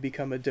 So you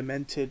become a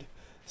demented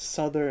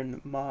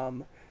southern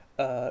mom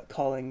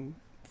calling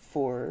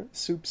for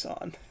soups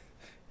on,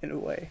 in a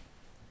way.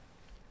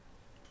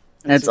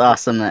 It's a-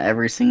 awesome that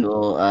every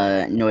single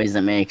noise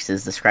it makes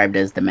is described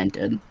as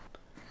demented.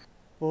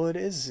 Well, it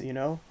is, you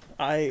know.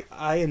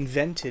 I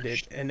invented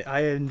it, and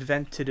I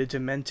invented a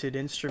demented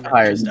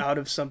instrument just Hard. out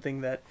of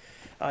something that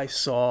I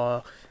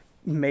saw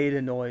made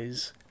a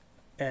noise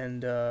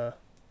and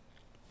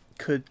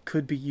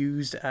could be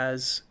used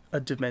as a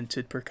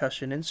demented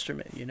percussion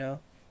instrument, you know?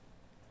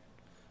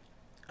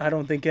 I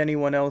don't think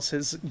anyone else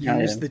has Yeah.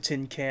 used the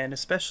tin can,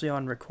 especially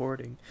on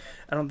recording.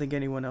 I don't think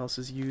anyone else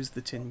has used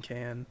the tin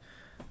can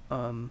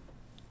um,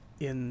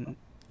 in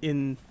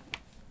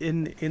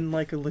in in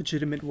like a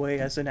legitimate way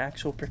as an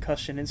actual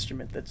percussion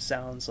instrument that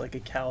sounds like a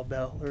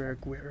cowbell or a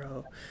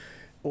guiro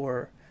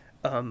or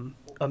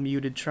a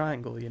muted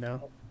triangle, you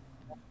know.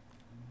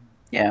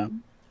 Yeah,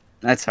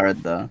 that's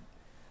hard though.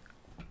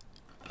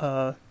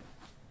 Uh,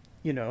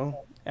 you know,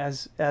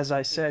 as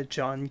I said,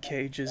 John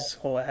Cage's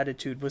whole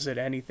attitude was that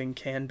anything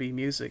can be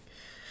music.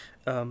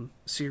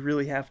 So you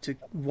really have to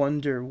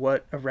wonder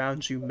what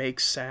around you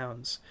makes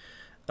sounds.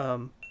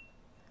 Um,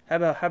 how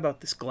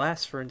about this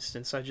glass, for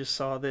instance? I just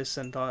saw this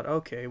and thought,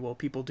 okay, well,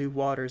 people do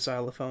water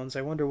xylophones.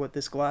 I wonder what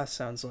this glass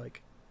sounds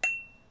like.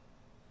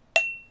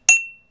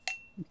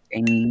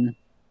 And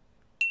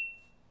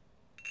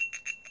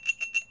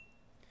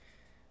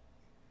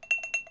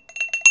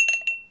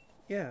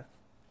Yeah.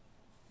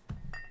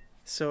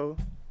 So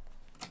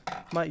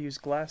might use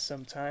glass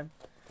sometime,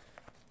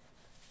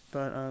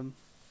 but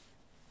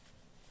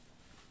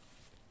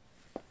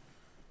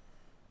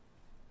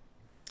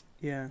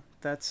yeah,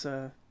 that's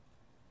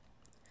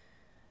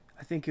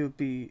I think it would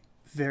be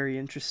very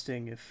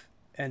interesting if,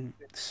 and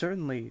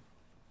certainly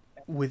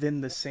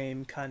within the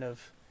same kind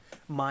of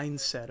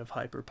mindset of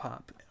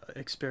hyperpop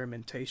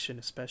experimentation,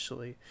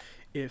 especially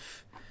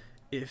if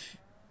if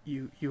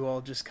you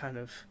all just kind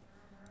of,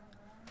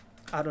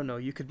 I don't know,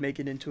 you could make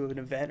it into an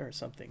event or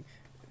something.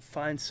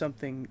 Find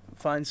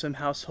some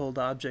household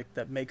object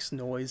that makes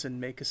noise and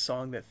make a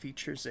song that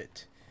features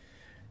it,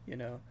 you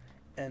know,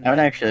 and that would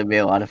actually be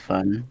a lot of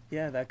fun.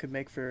 yeah, that could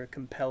make for a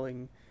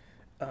compelling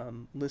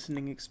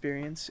listening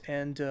experience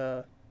and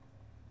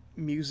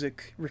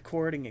music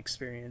recording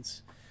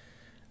experience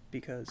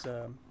because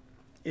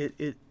it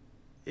it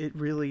it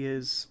really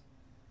is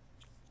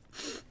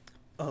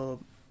a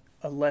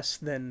a less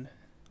than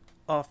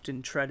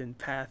often trodden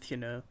path. You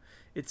know,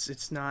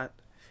 it's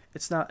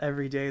not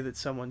every day that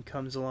someone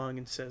comes along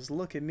and says,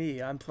 "Look at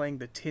me, I'm playing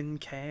the tin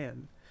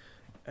can,"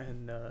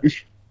 and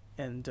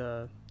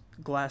and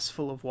glass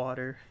full of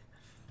water.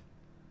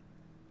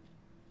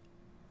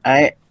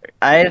 I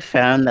I have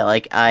found that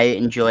like I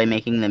enjoy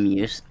making the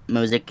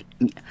music.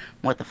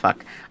 What the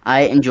fuck?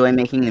 I enjoy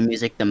making the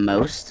music the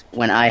most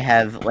when I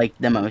have like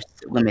the most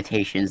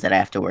limitations that I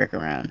have to work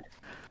around.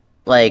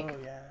 Oh Like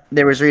yeah.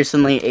 there was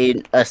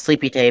recently a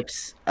sleepy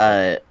tapes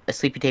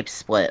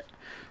split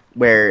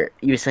where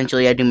you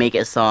essentially had to make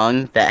a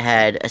song that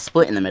had a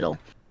split in the middle,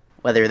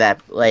 whether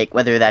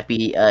that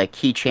be a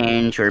key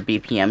change or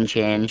BPM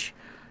change.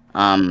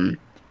 Um,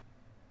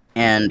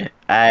 and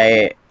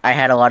I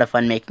had a lot of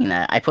fun making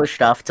that. I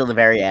pushed off till the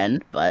very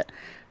end, but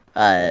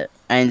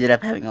I ended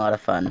up having a lot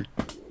of fun.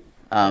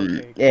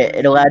 Okay,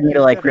 It great. allowed me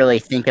to You like gotta really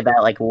think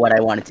about like what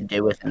I wanted to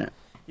do within it.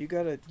 you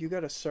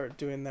gotta start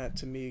doing that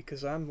to me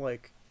because I'm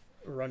like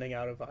running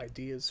out of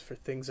ideas for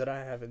things that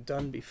I haven't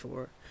done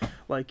before.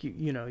 Like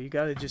you know, you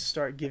gotta just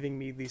start giving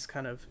me these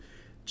kind of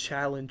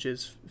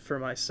challenges for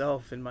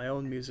myself in my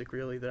own music,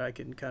 really, that I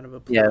can kind of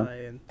Yeah, apply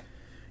and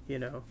you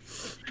know.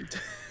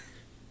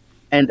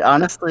 And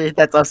honestly,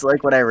 that's also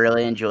like what I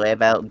really enjoy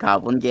about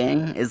Goblin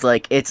Gang is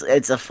like it's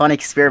a fun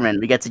experiment.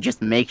 We get to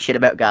just make shit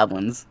about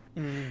goblins,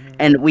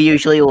 and we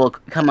usually will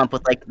come up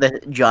with like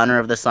the genre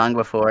of the song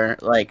before.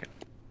 Like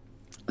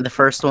the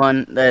first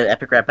one, the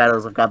Epic Rap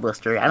Battles of God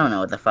Blister. I don't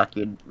know what the fuck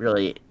you'd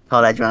really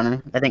call that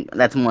genre. I think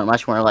that's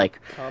much more like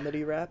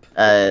Comedy rap?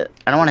 I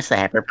don't want to say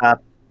hyper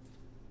pop.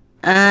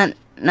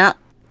 No,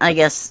 I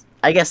guess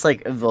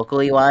like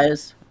vocally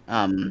wise,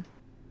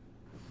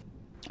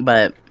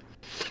 but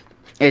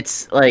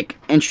it's like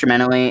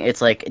instrumentally, it's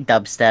like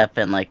dubstep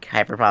and like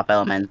hyperpop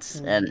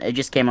elements, and it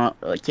just came out.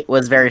 It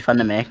was very fun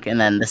to make.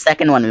 And then the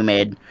second one we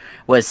made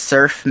was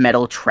surf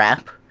metal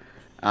trap,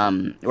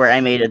 where I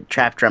made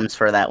trap drums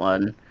for that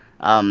one.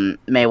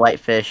 May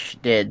Whitefish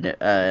did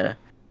the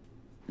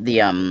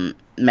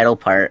metal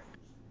part,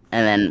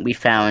 and then we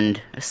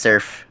found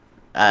surf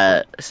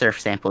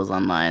samples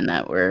online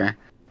that were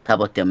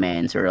public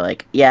domains. We were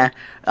like, yeah,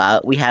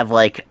 we have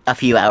like a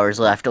few hours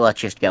left. Let's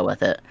just go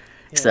with it.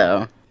 Yeah.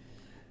 So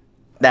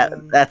that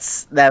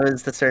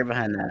was the story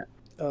behind that.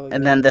 Oh,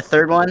 And yeah. then the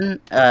third one,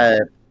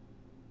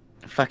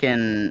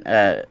 fucking,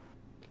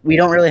 we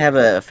don't really have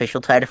an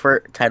official title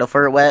for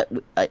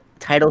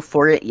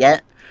it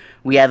yet.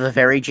 We have a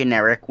very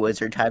generic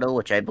wizard title,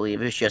 which I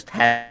believe is just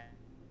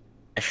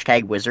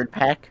hashtag wizard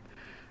pack.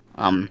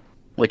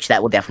 Which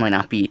that will definitely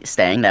not be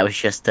staying. That was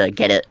just to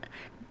get it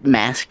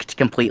masked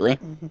completely.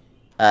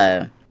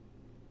 But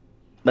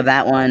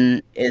that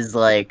one is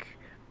like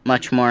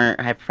much more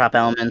hyperpop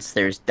elements.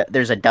 There's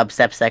a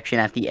dubstep section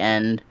at the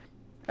end.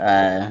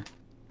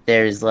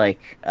 There's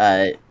like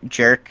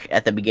jerk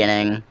at the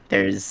beginning.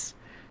 There's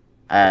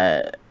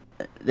a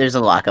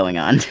lot going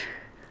on.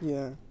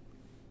 Yeah.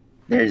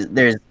 There's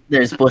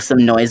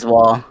blissom noise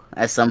wall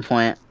at some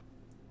point.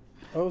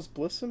 Oh, is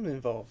Blissom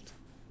involved?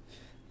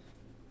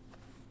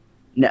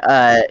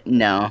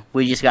 No,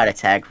 we just got a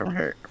tag from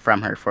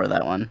her for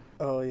that one.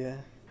 Oh, yeah.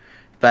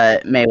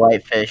 But May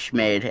Whitefish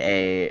made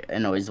a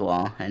noise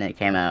wall, and it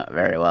came out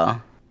very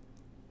well.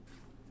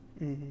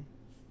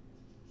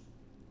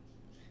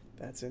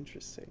 That's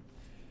interesting.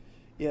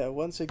 Yeah,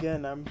 once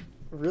again, I'm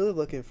really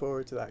looking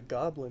forward to that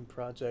Goblin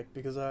project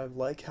because I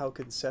like how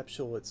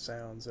conceptual it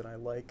sounds, and I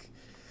like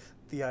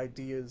the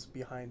ideas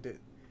behind it.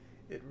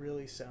 It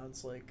really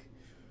sounds like,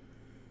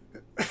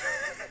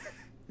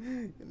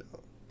 it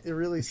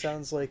really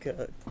sounds like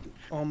a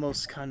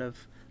almost kind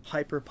of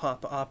hyperpop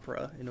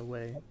opera in a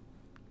way.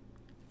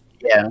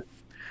 Yeah.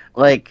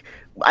 Like,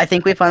 I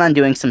think we plan on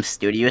doing some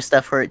studio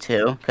stuff for it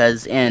too,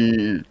 because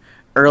in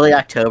early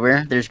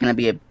October, there's going to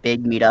be a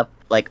big meetup,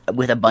 like,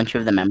 with a bunch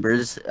of the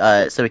members,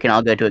 so we can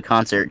all go to a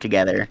concert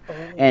together.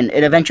 And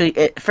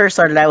it first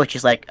started out with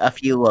just, like, a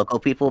few local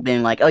people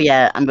being like, oh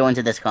yeah, I'm going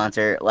to this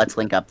concert, let's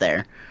link up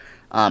there.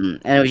 And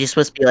it was just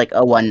supposed to be, like,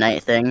 a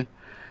one-night thing.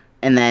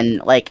 And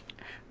then, like,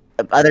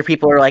 other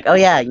people were like, oh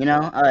yeah,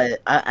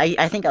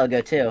 I think I'll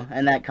go too.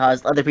 And that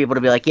caused other people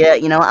to be like, yeah,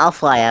 I'll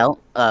fly out.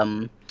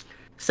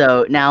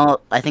 So now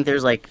I think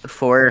there's like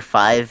 4 or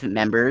 5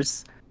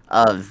 members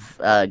of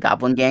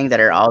Goblin Gang that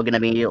are all gonna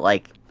be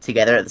like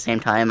together at the same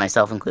time,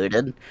 myself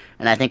included.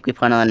 And I think we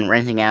plan on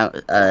renting out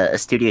a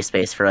studio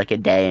space for like a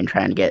day and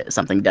trying to get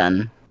something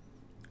done.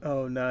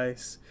 Oh,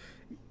 nice.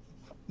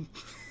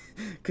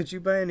 Could you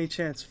by any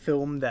chance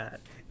film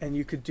that? And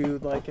you could do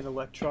like an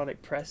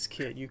electronic press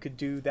kit. You could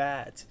do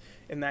that,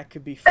 and that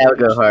could be. That would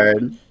go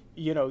hard.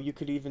 You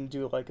could even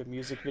do like a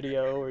music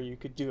video, or you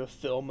could do a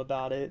film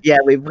about it. Yeah,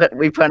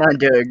 we plan on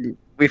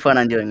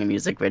doing a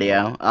music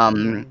video.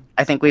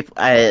 I think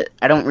I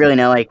don't really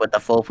know like what the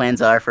full plans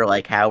are for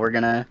like how we're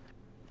gonna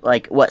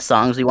like what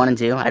songs we want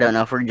to do. I don't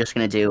know if we're just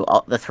gonna do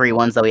all the 3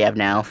 ones that we have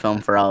now,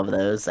 film for all of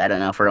those. I don't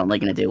know if we're only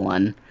gonna do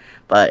one,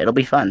 but it'll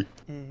be fun,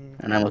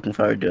 and I'm looking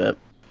forward to it.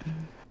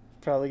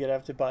 Probably gonna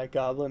have to buy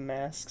goblin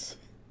masks.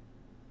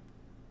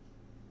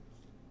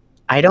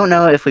 I don't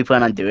know if we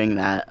plan on doing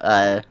that.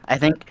 I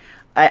think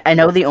I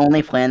know the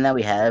only plan that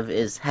we have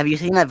is, have you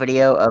seen that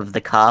video of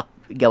the cop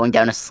going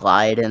down a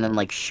slide and then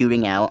like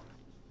shooting out?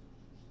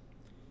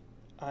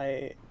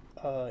 I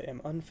am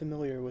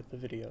unfamiliar with the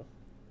video.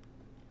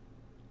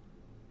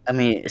 Let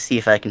me see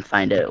if I can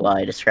find it while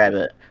I describe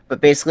it.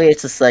 But basically,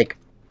 it's this like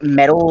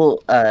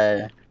metal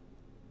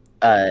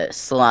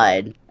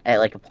slide at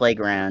like a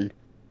playground.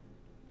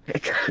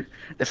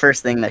 The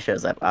first thing that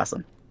shows up,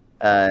 awesome.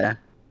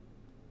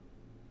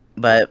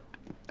 But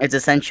it's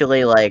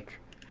essentially like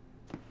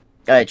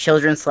a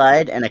children's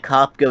slide, and a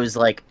cop goes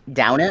like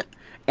down it,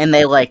 and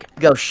they like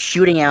go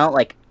shooting out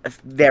like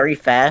very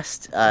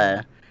fast,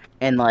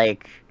 and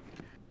like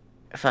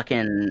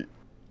fucking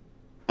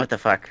what the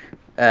fuck,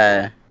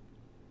 and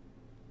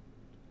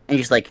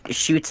just like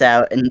shoots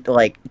out and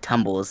like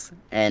tumbles,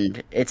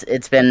 and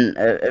it's been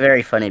a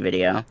very funny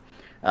video.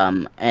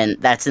 And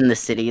that's in the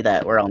city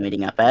that we're all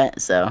meeting up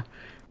at, so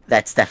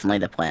that's definitely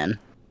the plan.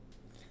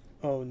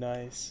 Oh,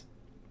 nice.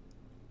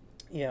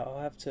 Yeah, I'll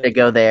have To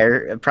go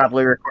there,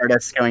 probably record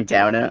us going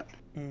down it.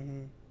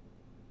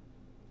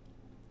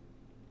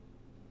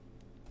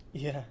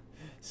 Yeah.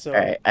 So.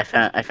 Alright, I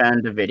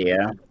found the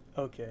video.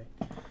 Okay.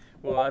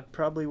 Well, I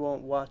probably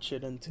won't watch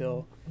it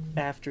until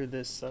after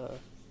this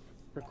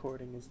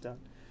recording is done.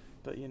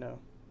 But, you know.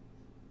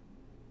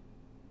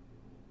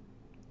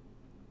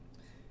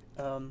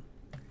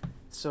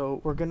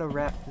 So we're gonna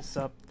wrap this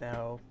up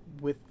now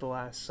with the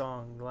last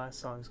song. The last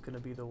song is gonna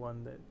be the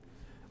one that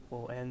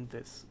will end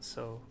this.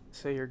 So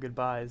say your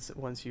goodbyes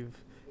once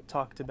you've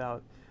talked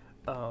about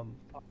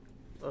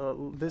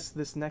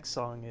this next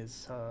song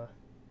is I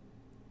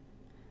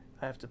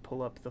have to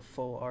pull up the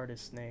full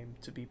artist name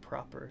to be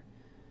proper.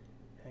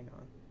 Hang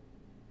on.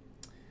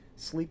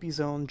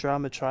 Sleepy.zone,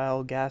 Drama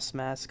Trial,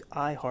 Gasmask,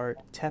 iheart,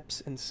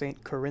 Tepz, and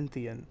St.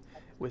 Corinthian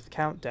with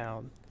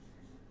Countdown.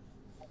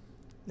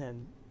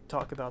 And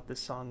talk about this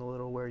song a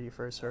little, where you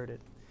first heard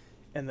it.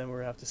 And then we're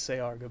going to have to say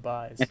our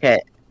goodbyes.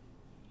 Okay.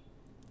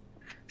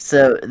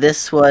 So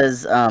this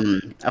was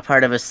a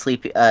part of a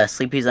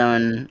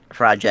Sleepy.zone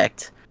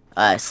project.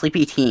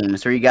 Sleepy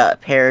teams, where you got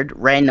paired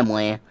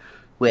randomly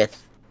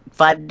with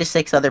 5 to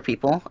 6 other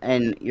people,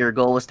 and your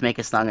goal was to make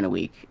a song in a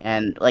week.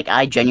 And like,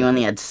 I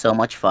genuinely had so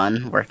much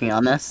fun working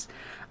on this.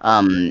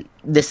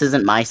 This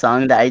isn't my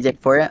song that I did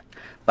for it,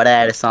 but I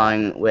had a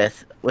song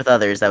with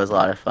others that was a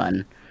lot of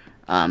fun.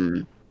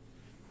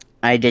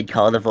 I did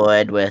Call the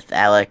Void with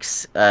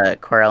Alex,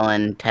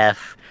 Corellin,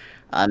 Tepz,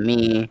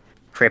 me,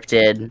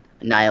 Cryptid,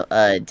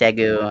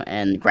 Degu,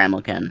 and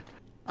Grammelkin.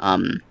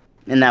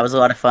 And that was a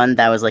lot of fun.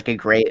 That was like a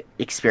great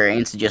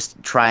experience to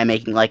just try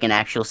making like an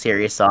actual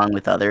serious song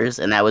with others.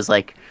 And that was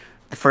like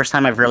the first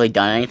time I've really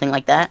done anything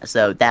like that.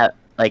 So that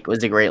like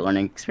was a great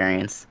learning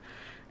experience.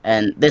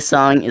 And this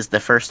song is the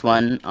first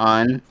one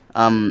on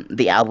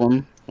the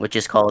album, which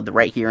is called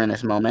Right Here in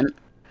This Moment.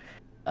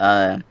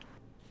 I'm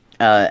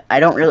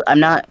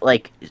not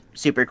like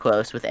super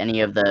close with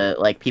any of the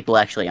like people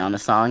actually on the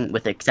song,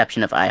 with the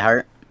exception of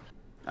iheart.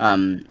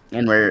 And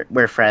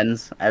we're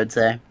friends, I would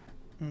say.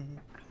 Mm-hmm.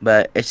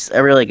 But it's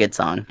a really good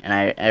song, and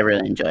I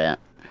really enjoy it.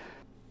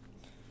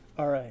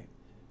 Alright.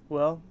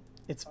 Well,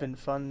 it's been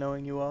fun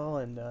knowing you all,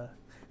 and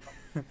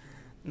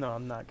no,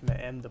 I'm not gonna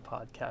end the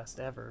podcast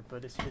ever,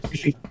 but it's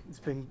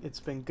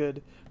been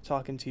good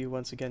talking to you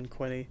once again,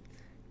 Quinny.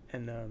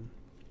 And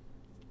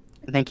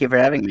thank you for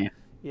having me.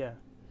 yeah.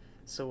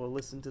 So we'll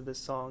listen to this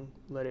song,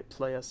 let it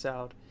play us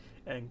out,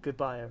 and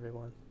goodbye,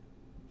 everyone.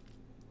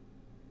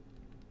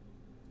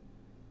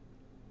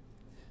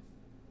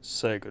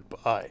 Say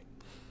goodbye.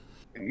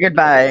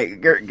 Goodbye.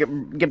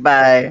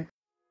 Goodbye.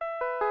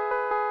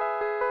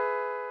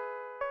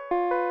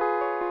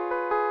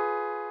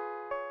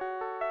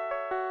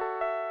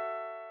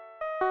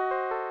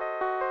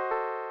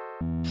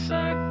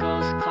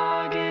 Circles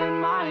clogging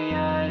my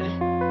head.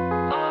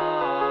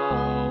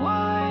 Oh,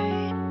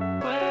 why?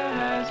 Where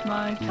has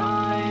my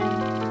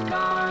time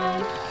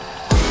gone?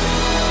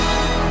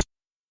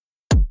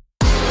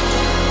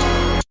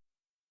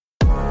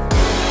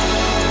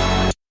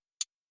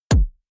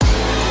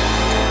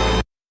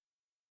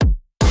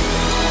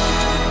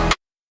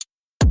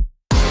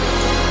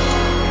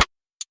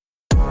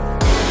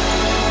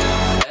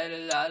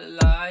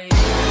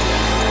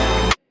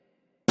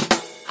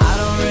 I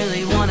don't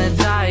really wanna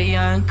die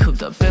young.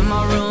 Cooped up in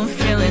my room,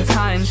 feeling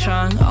time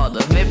strung. All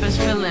the vapors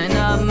filling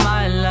up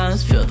my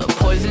lungs. Feel the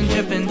poison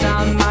dripping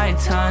down my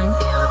tongue.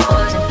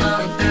 Poison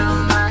flowing through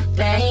my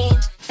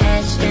veins,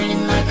 head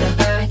spinning like a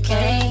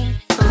hurricane.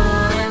 Who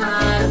am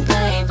I to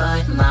blame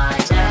but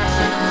myself?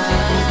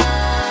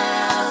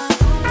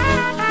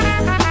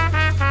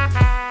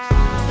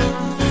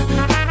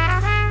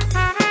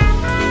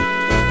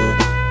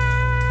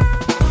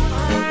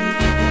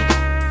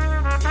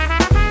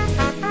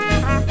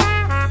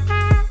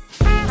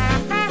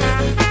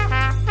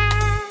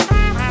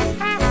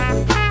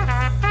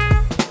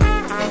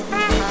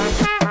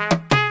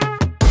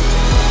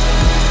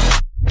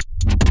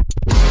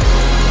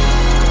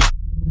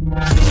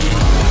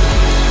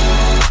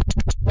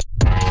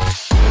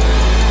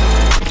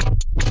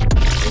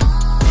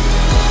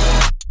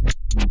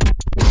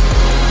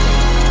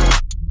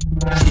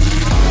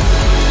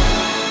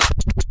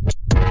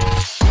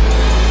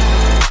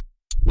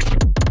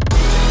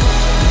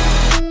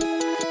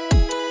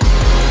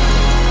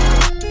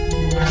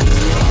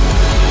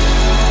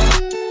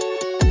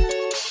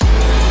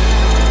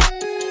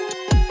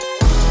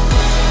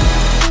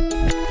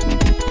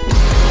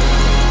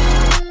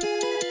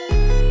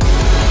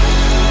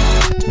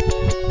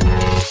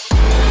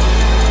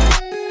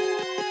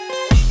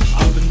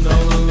 I've been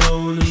all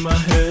alone in my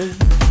head.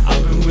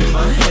 I've been with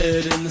my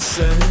head in the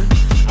sand.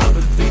 I've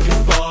been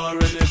thinking far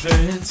in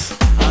advance.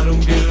 I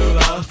don't get a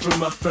lot from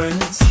my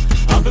friends.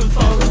 I've been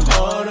falling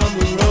hard on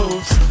the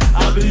ropes.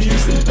 I've been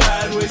using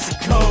bad ways to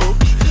cope.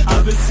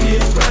 I've been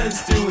seeing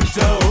friends doing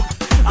dope.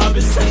 I've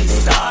been saying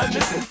side,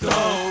 missing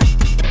throat.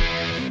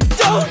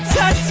 Don't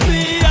test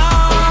me.